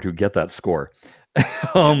power to get that score.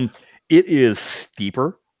 It is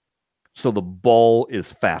steeper, so the ball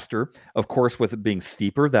is faster. Of course, with it being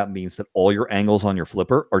steeper, that means that all your angles on your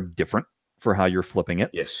flipper are different for how you're flipping it.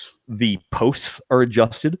 Yes. The posts are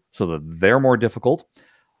adjusted so that they're more difficult.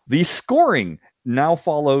 The scoring now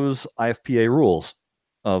follows IFPA rules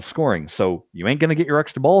of scoring, so you ain't going to get your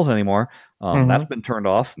extra balls anymore. That's been turned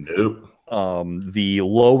off. Nope. The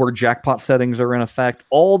lower jackpot settings are in effect.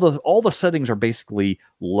 All the settings are basically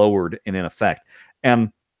lowered and in effect.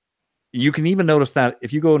 And you can even notice that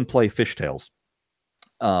if you go and play Fishtails,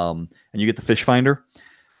 and you get the Fish Finder,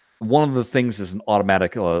 one of the things is an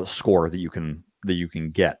automatic score that you can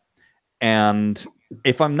get. And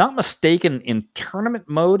if I'm not mistaken, in tournament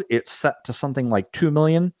mode, it's set to something like 2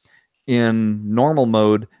 million. In normal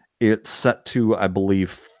mode, it's set to, I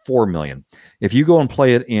believe, 4 million. If you go and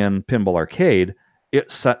play it in Pinball Arcade,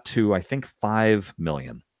 it's set to, I think, 5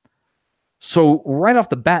 million. So right off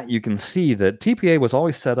the bat, you can see that TPA was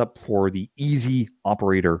always set up for the easy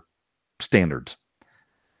operator standards.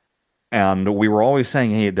 And we were always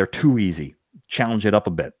saying, hey, they're too easy. Challenge it up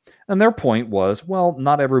a bit. And their point was, well,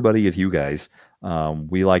 not everybody is you guys.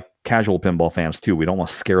 We like casual pinball fans too. We don't want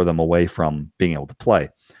to scare them away from being able to play.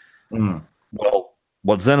 Well,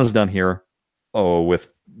 what Zen has done here, with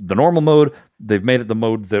the normal mode, they've made it the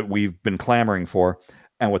mode that we've been clamoring for.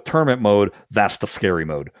 And with tournament mode, that's the scary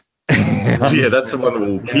mode. That's the one that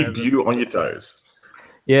will keep you on your toes.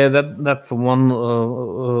 Yeah, that's the one.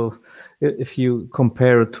 If you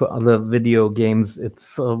compare it to other video games,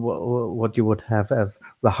 it's what you would have as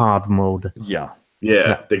the hard mode. Yeah,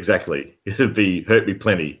 exactly. It'd be Hurt Me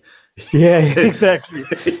Plenty. Yeah, exactly.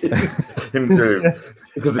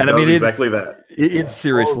 Because it does exactly that. It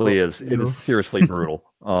seriously is. It is seriously brutal.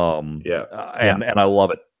 And I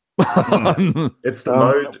love it. It's the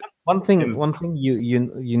mode. One thing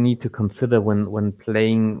you need to consider when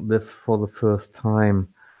playing this for the first time,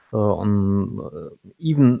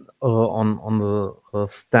 even on the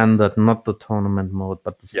standard, not the tournament mode,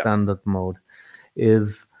 but the standard mode,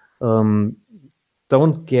 is don't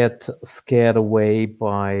get scared away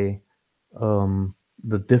by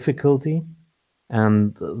the difficulty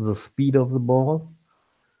and the speed of the ball.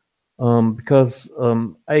 Because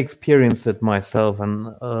I experienced it myself, and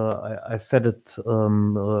I said it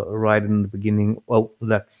right in the beginning. Well,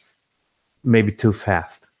 that's maybe too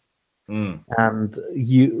fast, and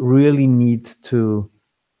you really need to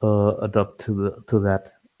adapt to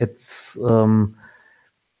that. It's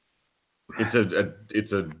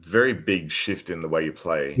a very big shift in the way you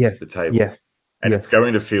play the table. Yes. And it's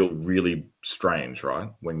going to feel really strange, right?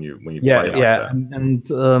 When you play like that.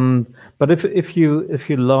 And but if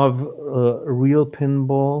you love real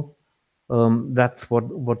pinball, that's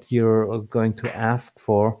what you're going to ask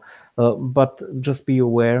for. But just be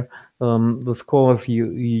aware, the scores you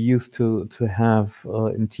used to have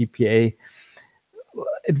in TPA,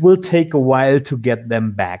 it will take a while to get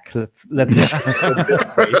them back. Let's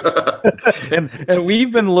and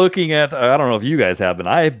we've been looking at, I don't know if you guys have, but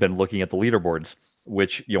I've been looking at the leaderboards,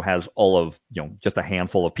 which has all of just a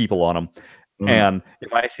handful of people on them. And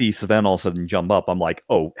if I see Sven all of a sudden jump up, I'm like,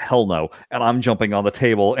 oh hell no, and I'm jumping on the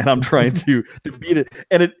table and I'm trying to beat it,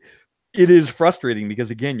 and it is frustrating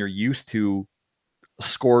because again you're used to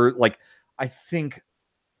score. Like I think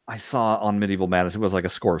I saw on Medieval Madness it was like a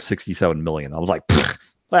score of 67 million. I was like,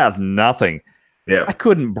 that's nothing. Yeah, I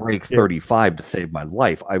couldn't break 35 to save my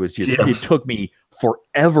life. I was just it took me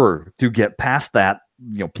forever to get past that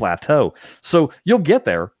plateau. So you'll get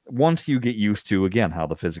there once you get used to again how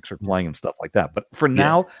the physics are playing and stuff like that. But for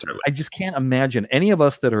now, totally. I just can't imagine any of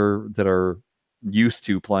us that are used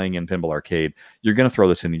to playing in Pinball Arcade. You're going to throw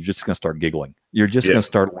this in, you're just going to start giggling. You're just going to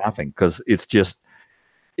start laughing because it's just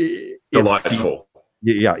delightful.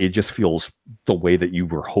 It just feels the way that you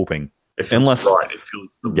were hoping. It feels right. It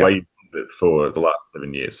feels the way you did it for the last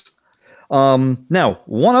 7 years. Now,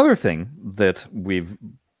 one other thing that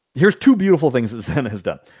here's two beautiful things that Zen has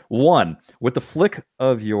done. One, with the flick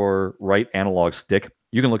of your right analog stick,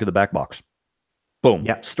 you can look at the back box. Boom,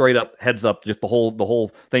 straight up, heads up, just the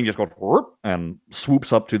whole thing just goes and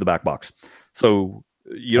swoops up to the back box. So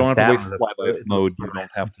you don't have to wait for fly-by mode. You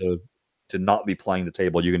don't have to not be playing the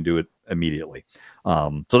table. You can do it immediately.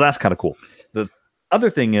 So that's kind of cool. The other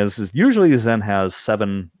thing is usually Zen has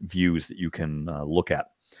 7 views that you can look at.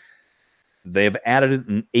 They've added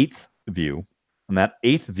an 8th view. And that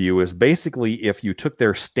 8th view is basically if you took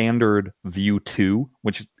their standard view 2,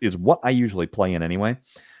 which is what I usually play in anyway,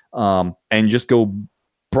 and just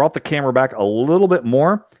brought the camera back a little bit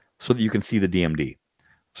more so that you can see the DMD.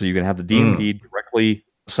 So you can have the DMD directly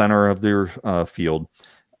center of their field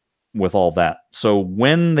with all that. So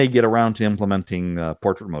when they get around to implementing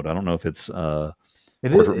portrait mode, I don't know if it's portrait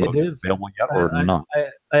mode available yet or not.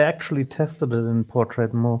 I actually tested it in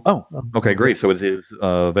portrait mode. Oh, okay, great. So it is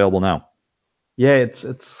available now. Yeah, it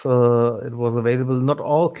was available. Not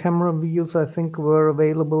all camera views, I think, were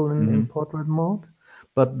available in portrait mode,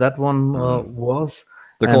 but that one was.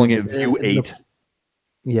 They're calling it View 8.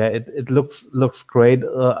 It looks great.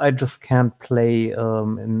 I just can't play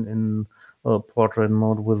in portrait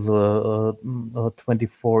mode with a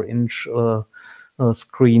 24-inch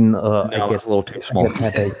screen. No, I guess a little too small.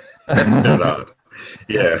 That's good.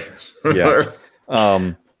 Yeah.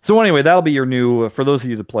 So anyway, that'll be your new. For those of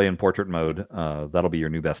you that play in portrait mode, that'll be your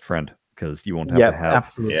new best friend because you won't have to have.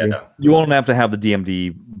 Absolutely. You won't have to have the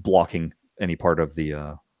DMD blocking any part of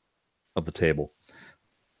the table.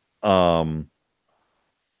 And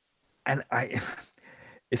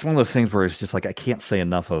it's one of those things where it's just like I can't say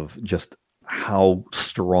enough of just how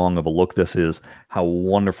strong of a look this is, how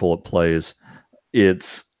wonderful it plays.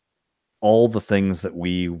 It's all the things that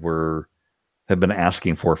we have been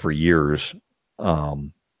asking for years.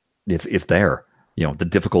 It's there. The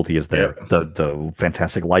difficulty is there. The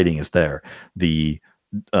fantastic lighting is there. The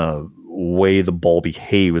way the ball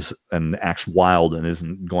behaves and acts wild and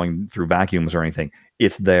isn't going through vacuums or anything,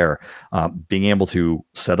 it's there. Being able to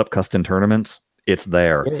set up custom tournaments, it's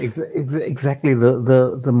there. Exactly.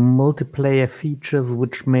 The multiplayer features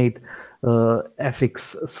which made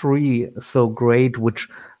FX3 so great, which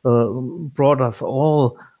brought us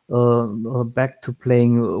all back to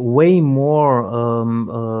playing way more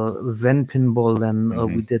Zen pinball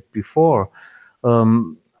than we did before.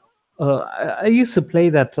 I used to play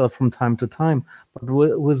that from time to time, but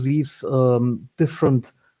with these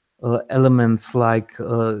different elements like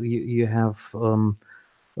you have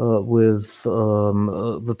with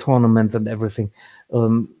the tournaments and everything,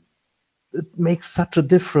 it makes such a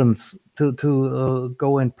difference to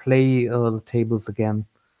go and play the tables again.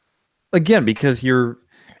 Again, because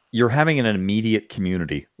you're having an immediate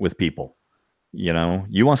community with people. You know,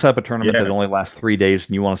 you want to set up a tournament that only lasts 3 days,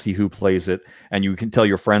 and you want to see who plays it, and you can tell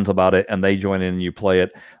your friends about it, and they join in and you play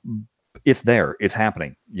it. It's there. It's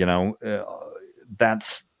happening. You know,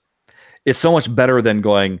 it's so much better than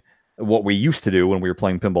going what we used to do when we were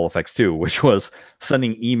playing Pinball FX 2, which was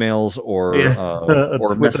sending emails or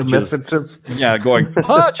messages. Yeah, going,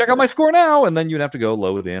 check out my score now, and then you'd have to go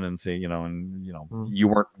load it in and see, you know, and you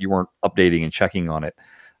weren't updating and checking on it.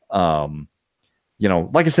 You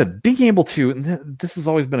know, like I said, being able to, this has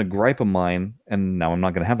always been a gripe of mine, and now I'm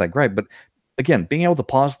not going to have that gripe, but again, being able to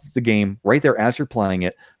pause the game right there as you're playing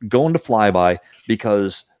it, go into flyby,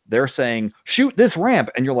 because they're saying, shoot this ramp,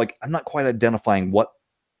 and you're like, I'm not quite identifying what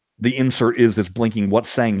the insert is that's blinking,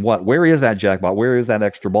 what's saying what, where is that jackpot, where is that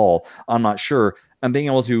extra ball, I'm not sure, and being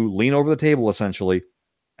able to lean over the table, essentially,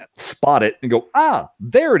 spot it, and go,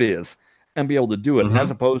 there it is, and be able to do it,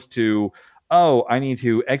 as opposed to, I need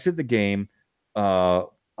to exit the game, I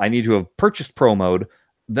need to have purchased Pro Mode,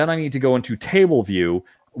 then I need to go into table view,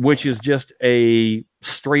 which is just a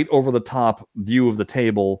straight over the top view of the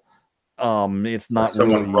table. It's not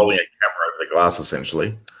someone rolling a camera over the glass,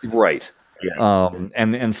 essentially. Right. Yeah.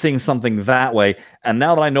 And seeing something that way. And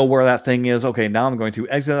now that I know where that thing is, okay, now I'm going to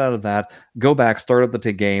exit out of that, go back, start up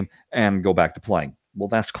the game, and go back to playing. Well,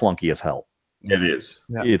 that's clunky as hell. It is.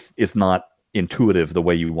 Yeah. It's not intuitive the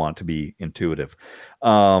way you want to be intuitive.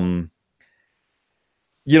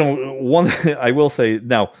 You know, one I will say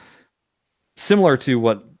now, similar to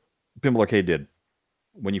what Pinball Arcade did,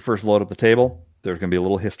 when you first load up the table, there's going to be a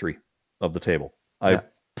little history of the table.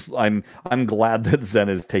 I'm glad that Zen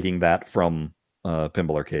is taking that from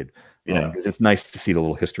Pinball Arcade. It's nice to see the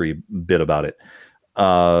little history bit about it.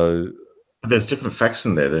 There's different facts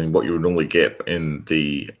in there than what you would normally get in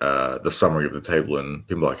the summary of the table in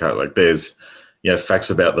Pinball Arcade. Like there's facts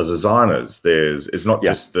about the designers. It's not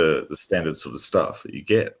just the standard sort of stuff that you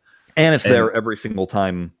get, and it's there every single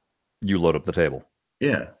time you load up the table.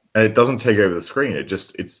 Yeah, and it doesn't take over the screen.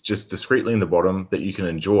 It's just discreetly in the bottom that you can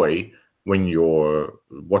enjoy when you're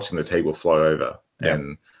watching the table flow over,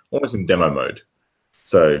 and almost in demo mode.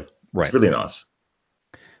 So it's really nice.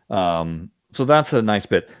 So that's a nice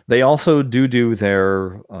bit. They also do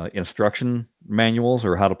their instruction manuals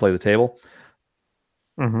or how to play the table.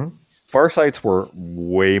 Farsight's were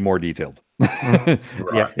way more detailed.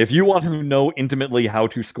 If you want to know intimately how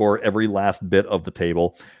to score every last bit of the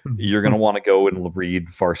table, you're going to want to go and read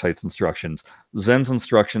Farsight's instructions. Zen's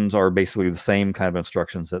instructions are basically the same kind of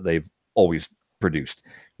instructions that they've always produced,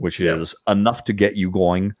 which is enough to get you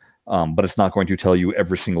going, but it's not going to tell you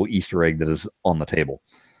every single Easter egg that is on the table.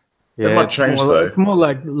 It might change, though. It's more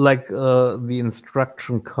like the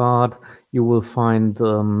instruction card you will find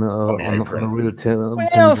on a real table.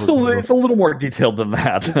 Well, it's a little more detailed than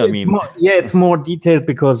that. I mean, it's more detailed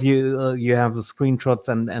because you have the screenshots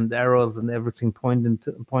and arrows and everything pointing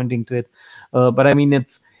to it. But I mean,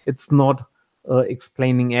 it's not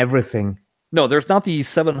explaining everything. No, there's not the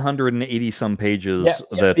 780 some pages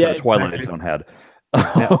that Twilight Zone had.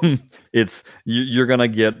 It's you're gonna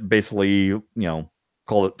get basically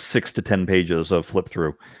call it 6 to 10 pages of flip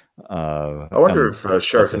through. I wonder if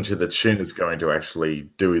Sheriff Into the Chin is going to actually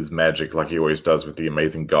do his magic like he always does with the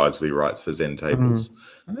amazing guides that he writes for Zen tables.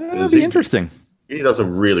 That'd be interesting. He does a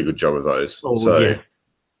really good job of those.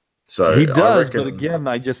 So he does, but again,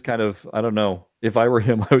 I just kind of, I don't know. If I were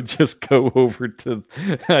him, I would just go over to,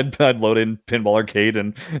 I'd load in Pinball Arcade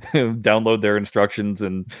and download their instructions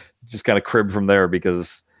and just kind of crib from there,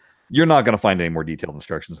 because you're not going to find any more detailed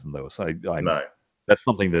instructions than those. I know. That's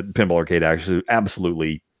something that Pinball Arcade actually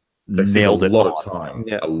absolutely nailed it. A lot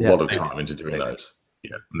of time into doing those.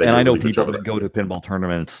 Yeah, and I know people that go to pinball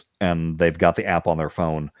tournaments and they've got the app on their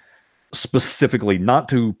phone specifically not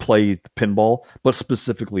to play pinball, but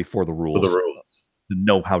specifically for the rules. To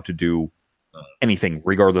know how to do anything,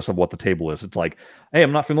 regardless of what the table is. It's like, hey,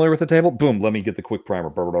 I'm not familiar with the table. Boom, let me get the quick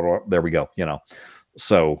primer. There we go.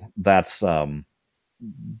 So that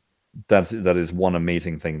is one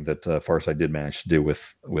amazing thing that Farsight did manage to do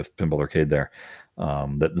with Pinball Arcade there,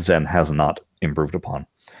 that Zen has not improved upon.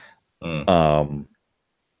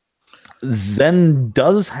 Zen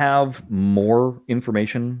does have more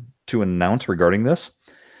information to announce regarding this,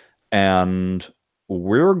 and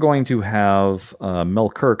we're going to have Mel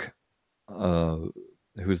Kirk,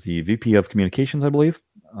 who's the VP of Communications, I believe.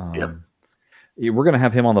 We're going to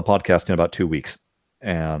have him on the podcast in about 2 weeks,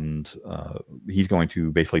 and he's going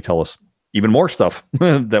to basically tell us even more stuff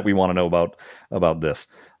that we want to know about this.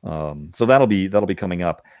 So that'll be coming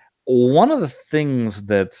up. one of the things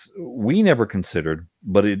that we never considered,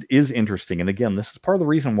 but it is interesting, and again, this is part of the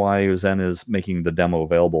reason why Zen is making the demo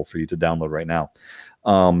available for you to download right now.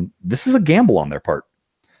 This is a gamble on their part.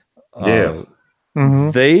 Yeah.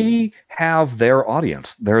 They have their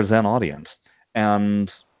audience, their Zen audience,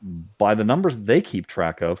 and by the numbers they keep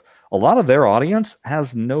track of, a lot of their audience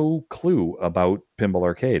has no clue about Pinball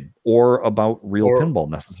Arcade or about real pinball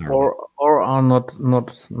necessarily, or are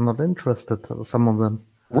not interested. Some of them,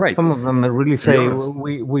 right? Some of them really say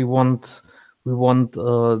we want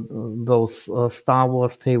those Star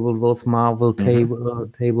Wars tables, those Marvel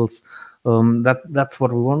tables. That's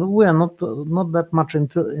what we want. We are not that much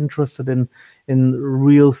interested in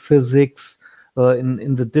real physics,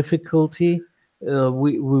 in the difficulty.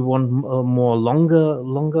 We want more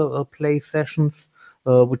longer play sessions,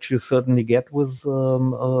 which you certainly get with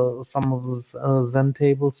some of the Zen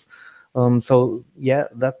tables. So yeah,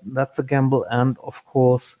 that's a gamble, and of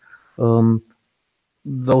course,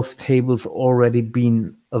 those tables already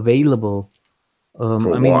been available.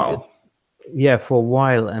 For a while. For a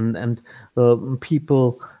while, and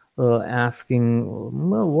people asking,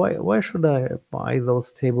 well, why should I buy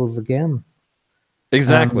those tables again?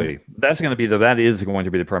 Exactly. That is going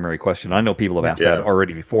to be the primary question. I know people have asked that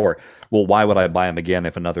already before. Well, why would I buy them again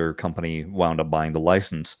if another company wound up buying the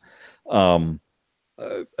license? Again,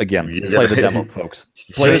 play the demo, folks.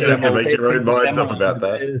 Play the demo. Make your own minds up about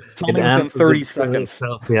that. Tell me within 30 seconds.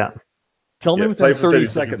 Tell me within 30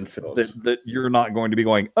 seconds that you're not going to be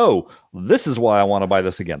going, oh, this is why I want to buy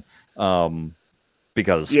this again.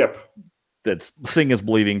 Because that's seeing is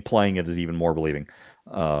believing, playing it is even more believing.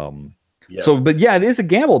 So, but yeah, it is a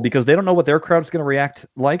gamble because they don't know what their crowd's going to react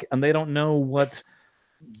like, and they don't know what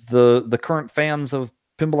the current fans of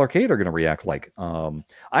Pinball Arcade are going to react like.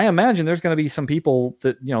 I imagine there's going to be some people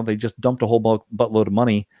that, they just dumped a whole buttload of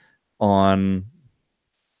money on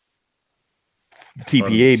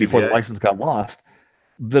TPA before the license got lost,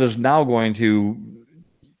 that is now going to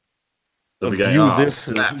view this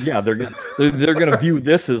as, they're going to view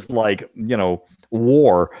this as like,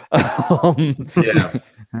 war.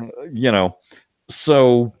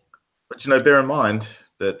 So. But, bear in mind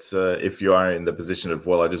that if you are in the position of,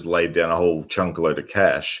 I just laid down a whole chunk load of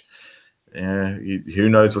cash, who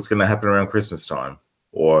knows what's going to happen around Christmas time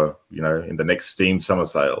or, in the next Steam summer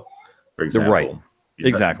sale, for example. Right.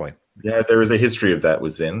 Exactly. Yeah, there is a history of that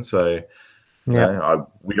with Zen. So we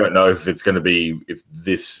don't know if it's going to be, if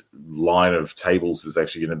this line of tables is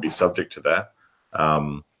actually going to be subject to that.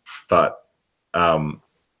 But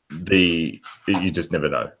you just never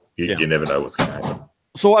know. You never know what's going to happen.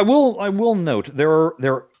 So I will note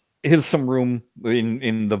there is some room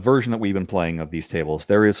in the version that we've been playing of these tables.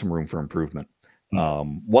 There is some room for improvement.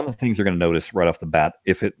 One of the things you're going to notice right off the bat,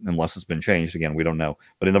 unless it's been changed again, we don't know.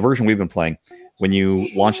 But in the version we've been playing, when you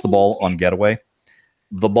launch the ball on Getaway,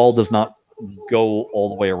 the ball does not go all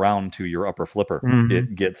the way around to your upper flipper.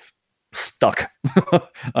 It gets stuck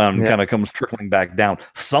kind of comes trickling back down.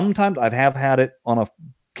 Sometimes I have had it on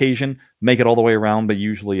occasion make it all the way around, but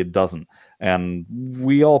usually it doesn't. And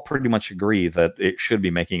we all pretty much agree that it should be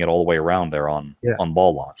making it all the way around there on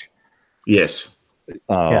ball launch. Yes.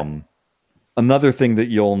 Another thing that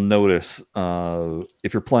you'll notice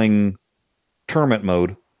if you're playing tournament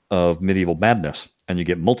mode of Medieval Madness and you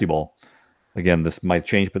get multi-ball, again, this might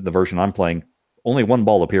change, but the version I'm playing, only one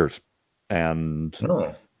ball appears. And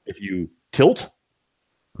if you tilt,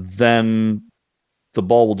 then the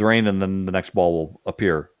ball will drain and then the next ball will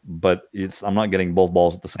appear. But I'm not getting both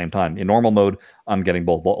balls at the same time. In normal mode, I'm getting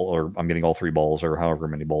both ball, or I'm getting all three balls, or however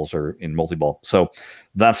many balls are in multi-ball. So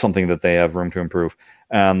that's something that they have room to improve.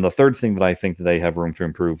 And the third thing that I think that they have room to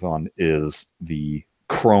improve on is the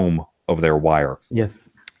chrome of their wire. Yes.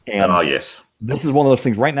 And yes. This is one of those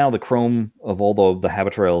things. Right now, the chrome of all the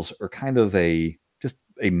habit rails are kind of just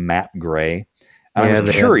a matte gray. And I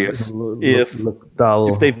was curious if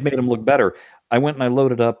they've made them look better. I went and I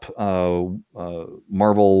loaded up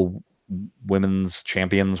Marvel Women's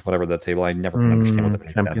Champions, whatever that table. I never can understand what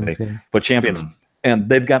the Champions, but Champions, and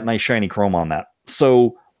they've got nice shiny chrome on that.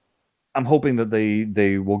 So I'm hoping that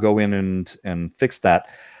they will go in and fix that.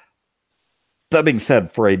 That being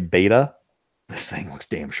said, for a beta, this thing looks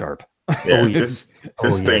damn sharp. Yeah, this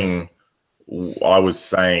thing, I was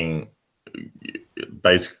saying,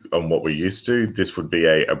 based on what we're used to, this would be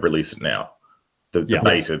a release it now. The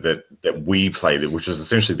beta that we played, which was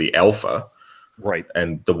essentially the alpha, right?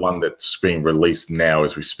 And the one that's being released now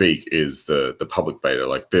as we speak is the public beta.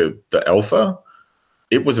 Like the alpha,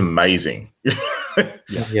 it was amazing.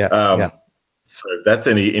 So that's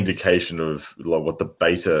any indication of like what the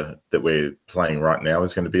beta that we're playing right now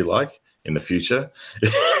is going to be like in the future.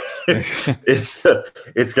 it's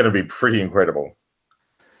going to be pretty incredible.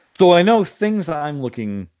 So I know things I'm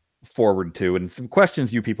looking forward to, and some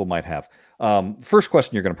questions you people might have. First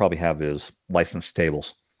question you're going to probably have is licensed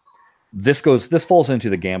tables. This falls into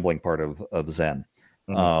the gambling part of Zen.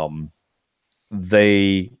 Mm-hmm.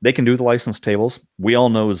 They can do the licensed tables. We all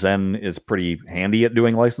know Zen is pretty handy at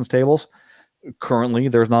doing licensed tables. Currently,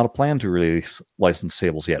 there's not a plan to release licensed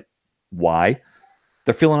tables yet. Why?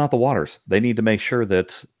 They're filling out the waters. They need to make sure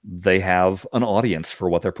that they have an audience for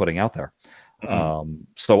what they're putting out there. Mm-hmm.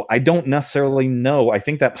 So I don't necessarily know. I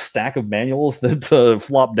think that stack of manuals that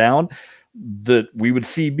flop down, that we would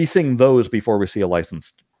be seeing those before we see a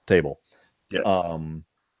licensed table. Yeah.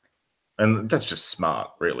 And that's just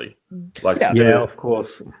smart, really. Like, of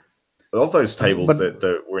course. All those tables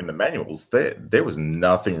that were in the manuals, there was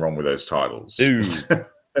nothing wrong with those titles. So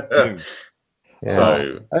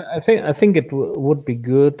I think it would be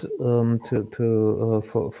good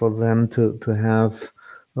for them to have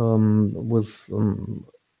with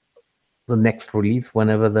the next release,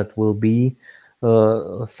 whenever that will be,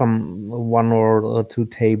 some one or two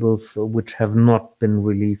tables which have not been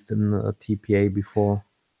released in TPA before.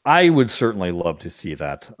 I would certainly love to see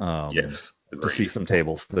that. To see some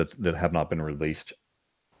tables that have not been released.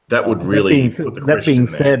 That would really. That being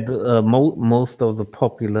said, most of the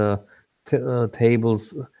popular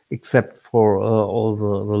tables, except for all the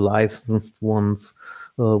licensed ones,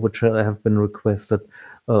 which have been requested,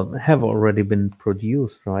 have already been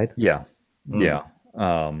produced, right? Yeah, yeah.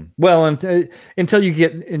 Well, until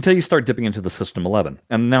you start dipping into the System 11,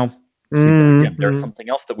 and now there's something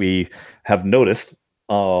else that we have noticed.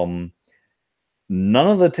 None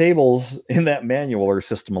of the tables in that manual are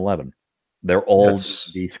System 11. They're all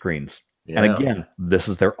DVD screens. Yeah. And again, this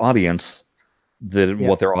is their audience,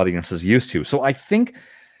 what their audience is used to. So I think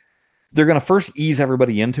they're going to first ease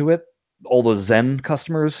everybody into it, all the Zen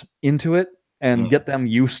customers into it, and get them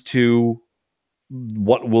used to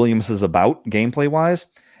what Williams is about gameplay-wise.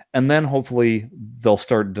 And then hopefully they'll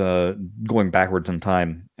start going backwards in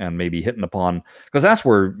time and maybe hitting upon... Because that's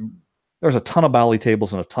where... There's a ton of Bally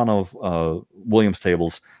tables and a ton of Williams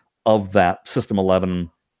tables of that System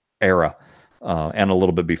 11 era and a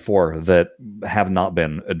little bit before that have not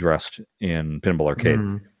been addressed in Pinball Arcade.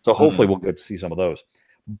 So hopefully we'll get to see some of those.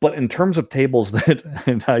 But in terms of tables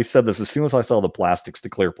and I said this as soon as I saw the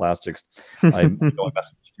clear plastics, I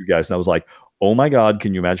messaged you guys and I was like, oh my God,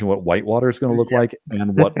 can you imagine what Whitewater is going to look like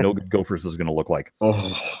and what No Good Gophers is going to look like?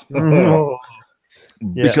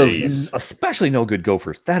 Because especially No Good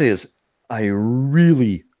Gophers, that is a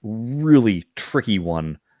really, really tricky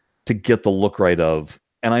one to get the look right of.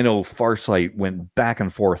 And I know Farsight went back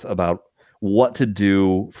and forth about what to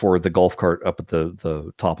do for the golf cart up at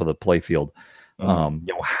the top of the playfield.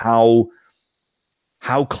 How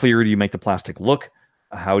clear do you make the plastic look?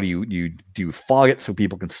 How do you fog it so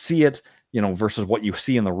people can see it, versus what you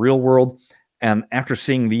see in the real world? And after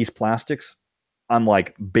seeing these plastics, I'm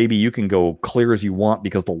like, baby, you can go clear as you want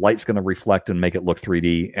because the light's going to reflect and make it look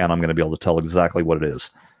 3D, and I'm going to be able to tell exactly what it is.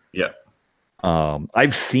 Yeah.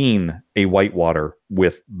 I've seen a Whitewater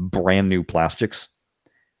with brand new plastics,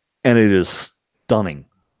 and it is stunning.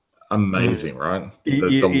 Amazing, right?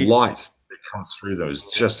 The light that comes through them is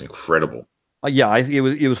just incredible.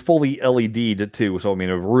 It was fully LED'd too, so I mean,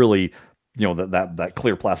 it really, that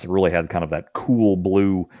clear plastic really had kind of that cool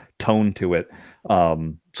blue tone to it.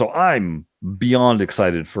 So I'm beyond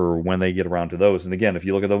excited for when they get around to those. And again, if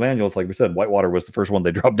you look at the manuals, like we said, Whitewater was the first one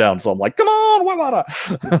they dropped down. So I'm like, come on, Whitewater,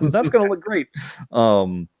 that's going to look great.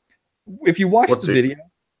 If you watch the video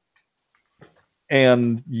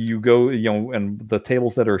and you go, and the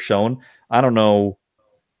tables that are shown, I don't know,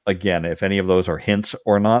 again, if any of those are hints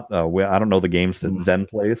or not. I don't know the games that Zen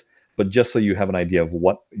plays, but just so you have an idea of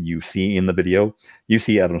what you see in the video, you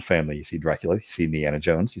see Addams Family, you see Dracula, you see Indiana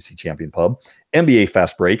Jones, you see Champion Pub, NBA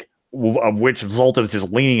Fast Break, of which Zoltan is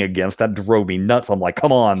just leaning against. That drove me nuts. I'm like,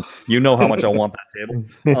 come on, you know how much I want that table.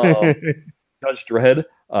 Judge Dredd,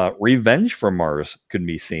 Revenge from Mars could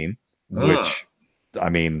be seen, which, I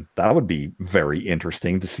mean, that would be very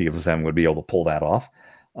interesting to see if Zen would be able to pull that off.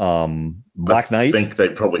 Black Knight. I think they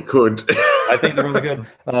probably could. I think they're really good.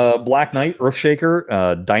 Black Knight,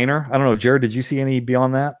 Earthshaker, Diner. I don't know, Jared, did you see any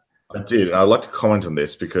beyond that? I did. And I'd like to comment on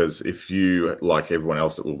this because if you, like everyone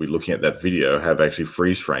else that will be looking at that video, have actually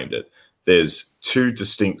freeze framed it, there's two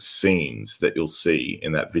distinct scenes that you'll see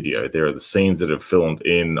in that video. There are the scenes that are filmed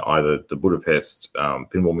in either the Budapest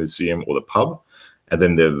Pinball Museum or the pub, and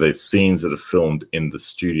then there are the scenes that are filmed in the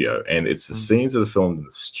studio. And it's the scenes that are filmed in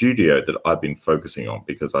the studio that I've been focusing on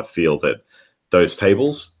because I feel that those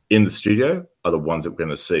tables in the studio are the ones that we're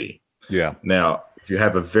going to see. Yeah. Now, if you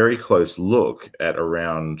have a very close look at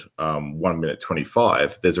around 1 minute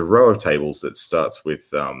 25, there's a row of tables that starts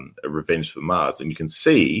with Revenge for Mars, and you can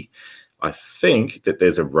see, I think, that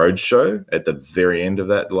there's a Roadshow at the very end of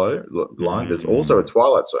that line. There's also a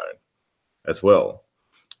Twilight Zone as well.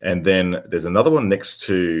 And then there's another one next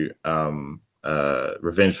to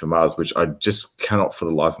Revenge for Mars, which I just cannot for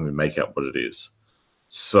the life of me make out what it is.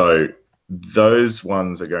 So those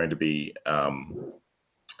ones are going to be,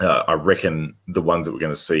 I reckon, the ones that we're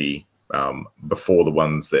going to see before the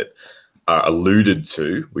ones that are alluded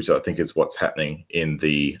to, which I think is what's happening in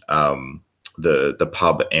the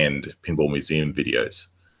pub and pinball museum videos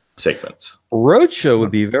segments. Roadshow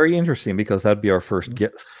would be very interesting because that'd be our first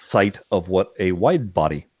sight of what a wide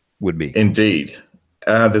body would be. Indeed.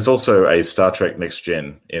 There's also a Star Trek Next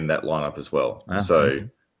Gen in that lineup as well.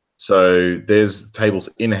 So there's tables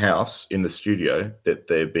in-house in the studio that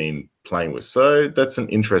they've been playing with. So that's an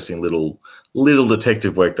interesting little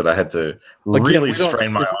detective work that I had to really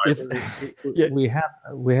strain my eyes.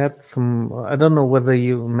 We had some. I don't know whether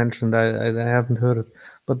you mentioned. I haven't heard it,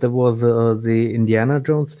 but there was the Indiana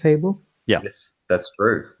Jones table. Yeah, yes, that's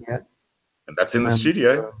true. Yeah, and that's in the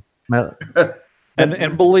studio.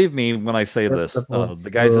 And believe me when I say this, the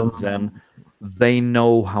guys at Zen, they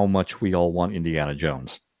know how much we all want Indiana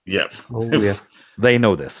Jones. Yeah. Oh, yeah. They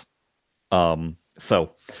know this.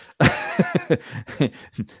 So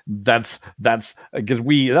that's because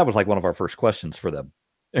that was like one of our first questions for them.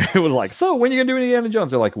 It was like, so when are you gonna do Indiana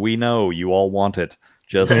Jones? They're like, we know you all want it.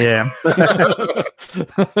 Just yeah.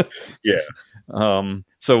 Yeah.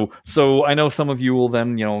 So I know some of you will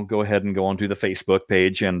then, go ahead and go onto the Facebook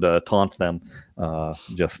page and taunt them.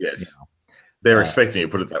 Yes. They're expecting you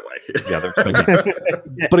to put it that way. Yeah, they're expecting.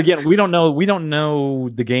 But again, we don't know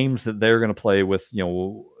the games that they're going to play with,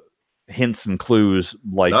 hints and clues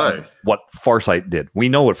like what Farsight did. We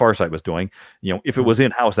know what Farsight was doing. If it was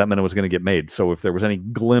in-house, that meant it was going to get made. So if there was any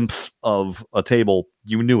glimpse of a table,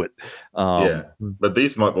 you knew it. But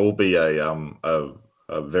these might all be a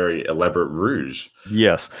very elaborate rouge.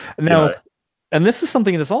 Yes. Now, and this is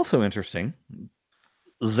something that's also interesting.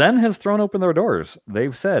 Zen has thrown open their doors.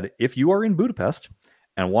 They've said, if you are in Budapest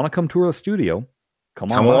and want to come tour the studio,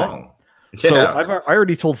 come on. Yeah. So I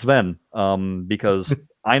already told Sven, because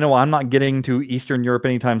I know I'm not getting to Eastern Europe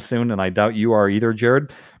anytime soon, and I doubt you are either,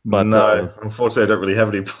 Jared. But no, unfortunately, I don't really have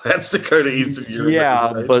any plans to go to Eastern Europe.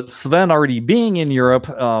 Yeah, but Sven already being in Europe,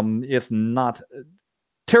 it's not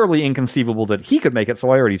terribly inconceivable that he could make it.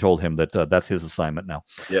 So I already told him that that's his assignment now.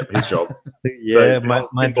 Yeah, his job. Yeah, so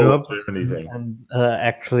my job. And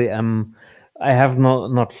actually, I have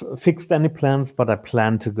not fixed any plans, but I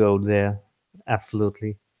plan to go there.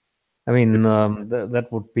 Absolutely. I mean, that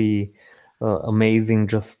would be amazing.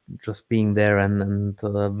 Just being there and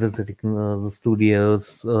visiting the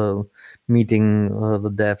studios, meeting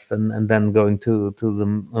the devs, and then going to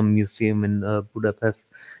the museum in Budapest.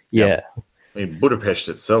 Yeah. I mean, Budapest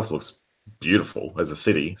itself looks beautiful as a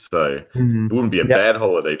city, so it wouldn't be a bad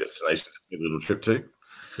holiday destination to take a little trip to.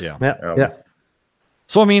 Yeah.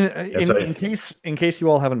 So I mean, in case you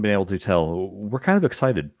all haven't been able to tell, we're kind of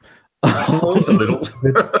excited. Just a little.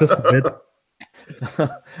 Just a bit.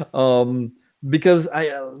 Because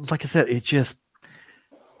like I said, it just,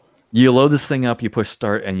 you load this thing up, you push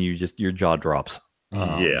start, and your jaw drops.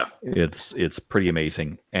 It's pretty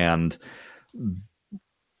amazing, and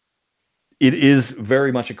it is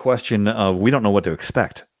very much a question of, we don't know what to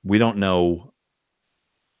expect. We don't know,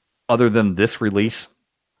 other than this release,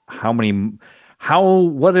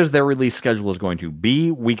 what is their release schedule is going to be.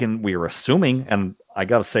 We are assuming, and I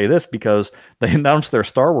got to say this because they announced their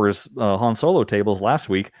Star Wars Han Solo tables last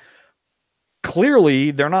week. Clearly,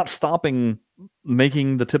 they're not stopping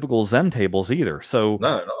making the typical Zen tables either. So,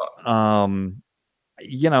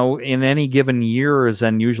 in any given year,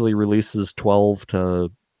 Zen usually releases 12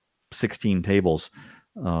 to 16 tables.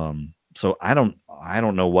 So I don't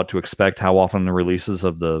know what to expect, how often the releases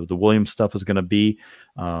of the Williams stuff is going to be.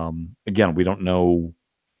 Again, we don't know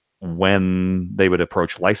when they would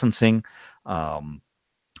approach licensing. I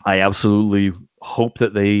absolutely hope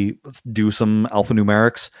that they do some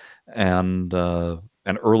alphanumerics and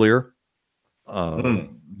earlier. We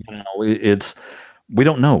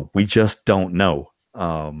don't know. We just don't know.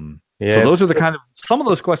 So those are the kind of, some of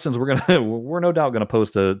those questions we're no doubt going to pose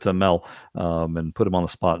to Mel, and put him on the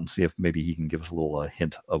spot and see if maybe he can give us a little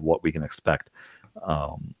hint of what we can expect.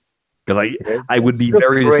 Because I would be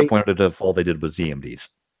very disappointed if all they did was ZMDs.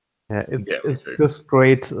 Yeah, it's just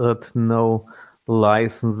great to know the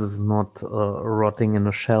license is not rotting in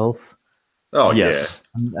a shelf. Oh yes,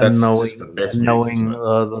 and knowing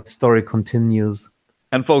the story continues.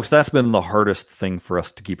 And folks, that's been the hardest thing for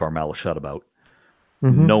us to keep our mouth shut about.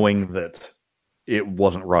 knowing that it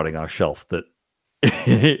wasn't rotting on a shelf, that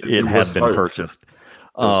it had been purchased.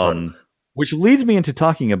 Which leads me into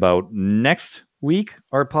talking about next week,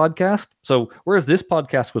 our podcast. So whereas this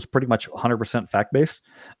podcast was pretty much 100% fact-based,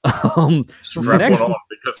 next one on,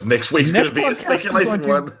 because next week's going to be a speculation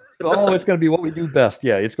one. It's going to be what we do best.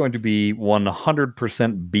 Yeah, it's going to be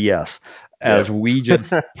 100% BS as we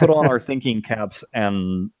just put on our thinking caps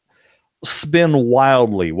and spin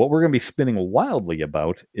wildly. What we're going to be spinning wildly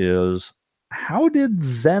about is, how did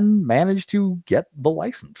Zen manage to get the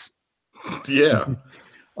license? Yeah.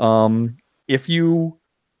 If you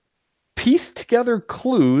piece together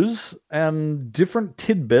clues and different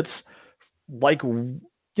tidbits, like,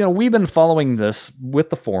 we've been following this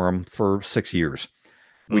with the forum for 6 years.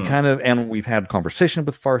 We and we've had conversation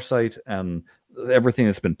with Farsight and everything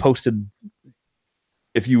that's been posted.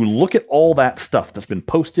 If you look at all that stuff that's been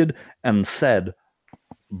posted and said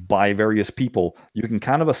by various people, you can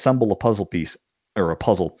kind of assemble a puzzle piece or a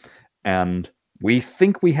puzzle. And we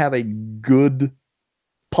think we have a good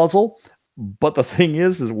puzzle, but the thing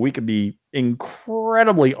is we could be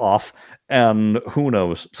incredibly off, and who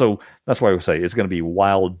knows? So that's why we say it's going to be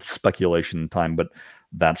wild speculation time, but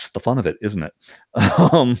that's the fun of it, isn't it?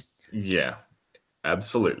 Yeah,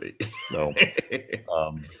 absolutely. So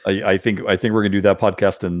I think we're going to do that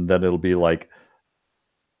podcast, and then it'll be like,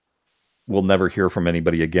 we'll never hear from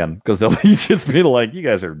anybody again, because they'll just be like, you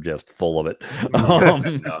guys are just full of it.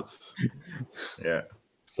 Yeah.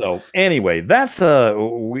 So anyway, that's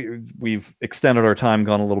we've extended our time,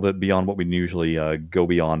 gone a little bit beyond what we usually go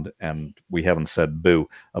beyond, and we haven't said boo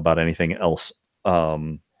about anything else.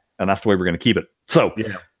 And that's the way we're going to keep it. So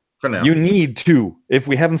yeah, for now, you need to, if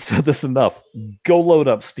we haven't said this enough, go load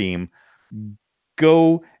up Steam.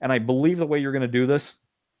 Go, and I believe the way you're going to do this,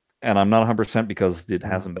 and I'm not 100% because it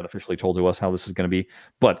hasn't been officially told to us how this is going to be,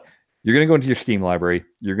 but you're going to go into your Steam library.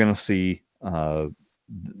 You're going to see Pinball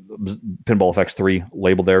FX 3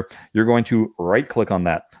 labeled there. You're going to right-click on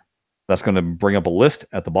that. That's going to bring up a list.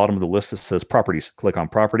 At the bottom of the list, it says Properties. Click on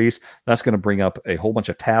Properties. That's going to bring up a whole bunch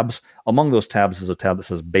of tabs. Among those tabs is a tab that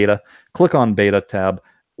says Beta. Click on Beta tab.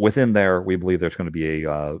 Within there, we believe there's going to be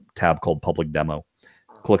a tab called Public Demo.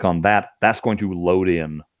 Click on that. That's going to load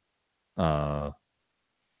in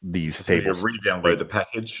these tables. So you re-download the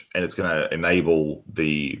package, and it's going to enable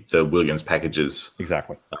the Williams packages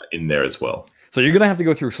exactly in there as well. So you're going to have to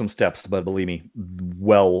go through some steps, but believe me,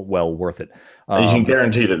 well worth it. And you can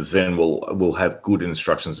guarantee that Zen will have good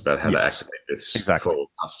instructions about how to activate this for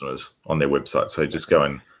customers on their website. So just go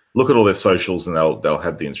and look at all their socials, and they'll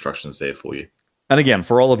have the instructions there for you. And again,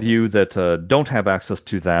 for all of you that don't have access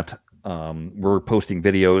to that, we're posting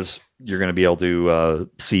videos. You're going to be able to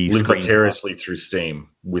see live vicariously through Steam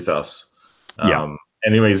with us. Yeah.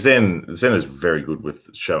 Anyway, Zen is very good with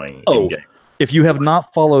showing in-game. If you have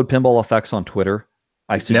not followed Pinball FX on Twitter,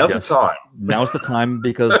 I suggest now's the time. Now's the time,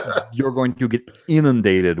 because you're going to get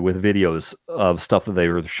inundated with videos of stuff that they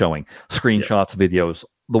were showing, screenshots, videos,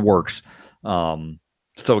 the works.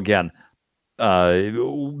 So again,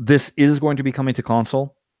 this is going to be coming to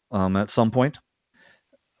console at some point.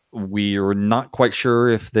 We are not quite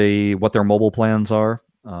sure what their mobile plans are.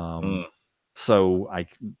 So I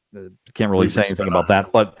can't really say anything about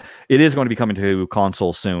that, but it is going to be coming to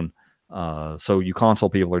console soon. So you console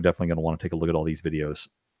people are definitely going to want to take a look at all these videos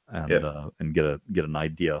and get an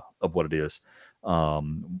idea of what it is.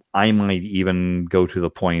 I might even go to the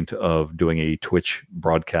point of doing a Twitch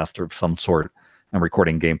broadcast of some sort and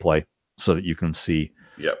recording gameplay so that you can see.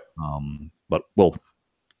 Yep. But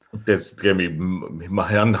there's going to be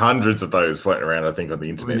hundreds of those floating around, I think, on the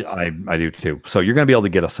internet. I do too. So you're going to be able to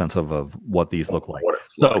get a sense of what these look like. What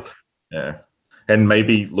it's like. Yeah. And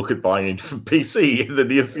maybe look at buying a PC in the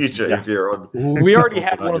near future if you're on. We already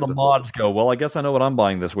had one of the mods go, well, I guess I know what I'm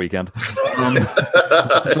buying this weekend. So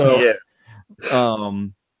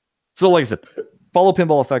like I said, follow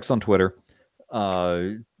Pinball FX on Twitter.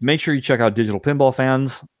 Make sure you check out Digital Pinball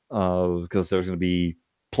Fans, because there's going to be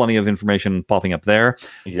plenty of information popping up there.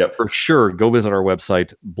 Yep. For sure, go visit our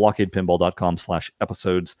website,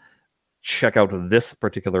 blockadepinball.com/episodes. Check out this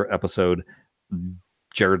particular episode.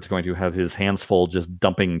 Jared's going to have his hands full just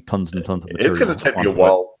dumping tons and tons of material. It's going to take me a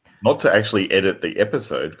while not to actually edit the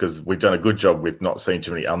episode, because we've done a good job with not saying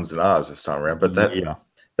too many ums and ahs this time around. But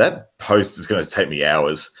that post is going to take me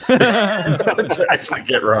hours to actually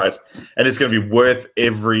get right. And it's going to be worth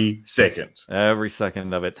every second. Every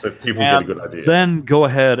second of it. So people get a good idea. Then go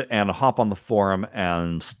ahead and hop on the forum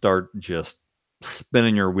and start just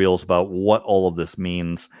spinning your wheels about what all of this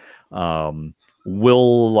means. I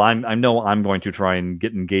know I'm going to try and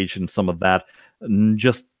get engaged in some of that.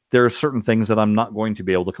 Just there are certain things that I'm not going to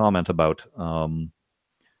be able to comment about.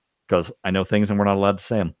 because I know things and we're not allowed to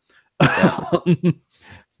say them. Yeah.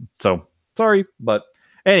 So sorry, but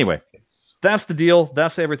anyway, that's the deal.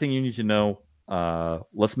 That's everything you need to know.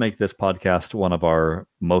 Let's make this podcast one of our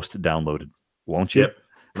most downloaded, won't you? Yep.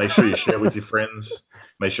 Make sure you share with your friends.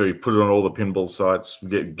 Make sure you put it on all the pinball sites.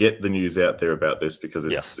 Get the news out there about this because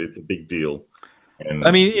it's a big deal. And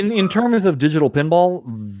I mean, in terms of digital pinball,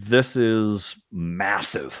 this is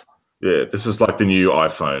massive. Yeah, this is like the new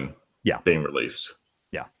iPhone. Yeah, being released.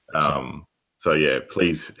 Yeah. So yeah,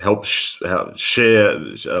 please help share,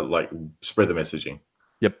 like spread the messaging.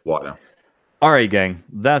 Yep. Wider. All right, gang.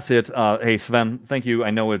 That's it. Hey, Sven, thank you.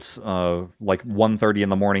 I know it's like 1:30 in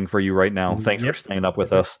the morning for you right now. Thanks for staying up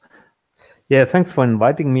with us. Yeah, thanks for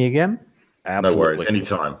inviting me again. Absolutely. No worries.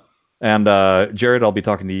 Anytime. And Jared, I'll be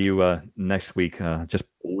talking to you next week. Just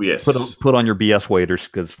put on your BS waders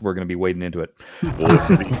because we're going to be wading into it. It's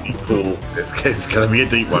going to be cool. It's going to be a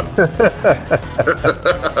deep one.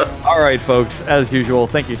 All right, folks. As usual,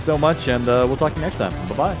 thank you so much, and we'll talk to you next time.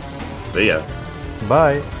 Bye-bye. See ya.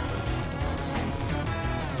 Bye.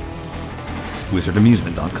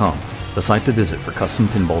 WizardAmusement.com, the site to visit for custom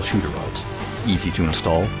pinball shooter rods. Easy to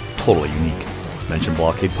install, totally unique. Mention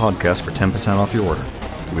Blockade Podcast for 10% off your order.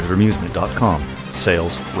 WizardAmusement.com,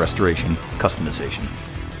 sales, restoration, customization.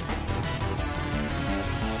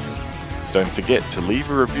 Don't forget to leave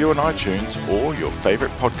a review on iTunes or your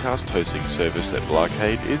favorite podcast hosting service that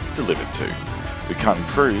Blockade is delivered to. We can't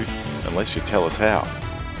improve unless you tell us how.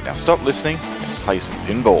 Now stop listening and play some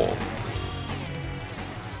pinball.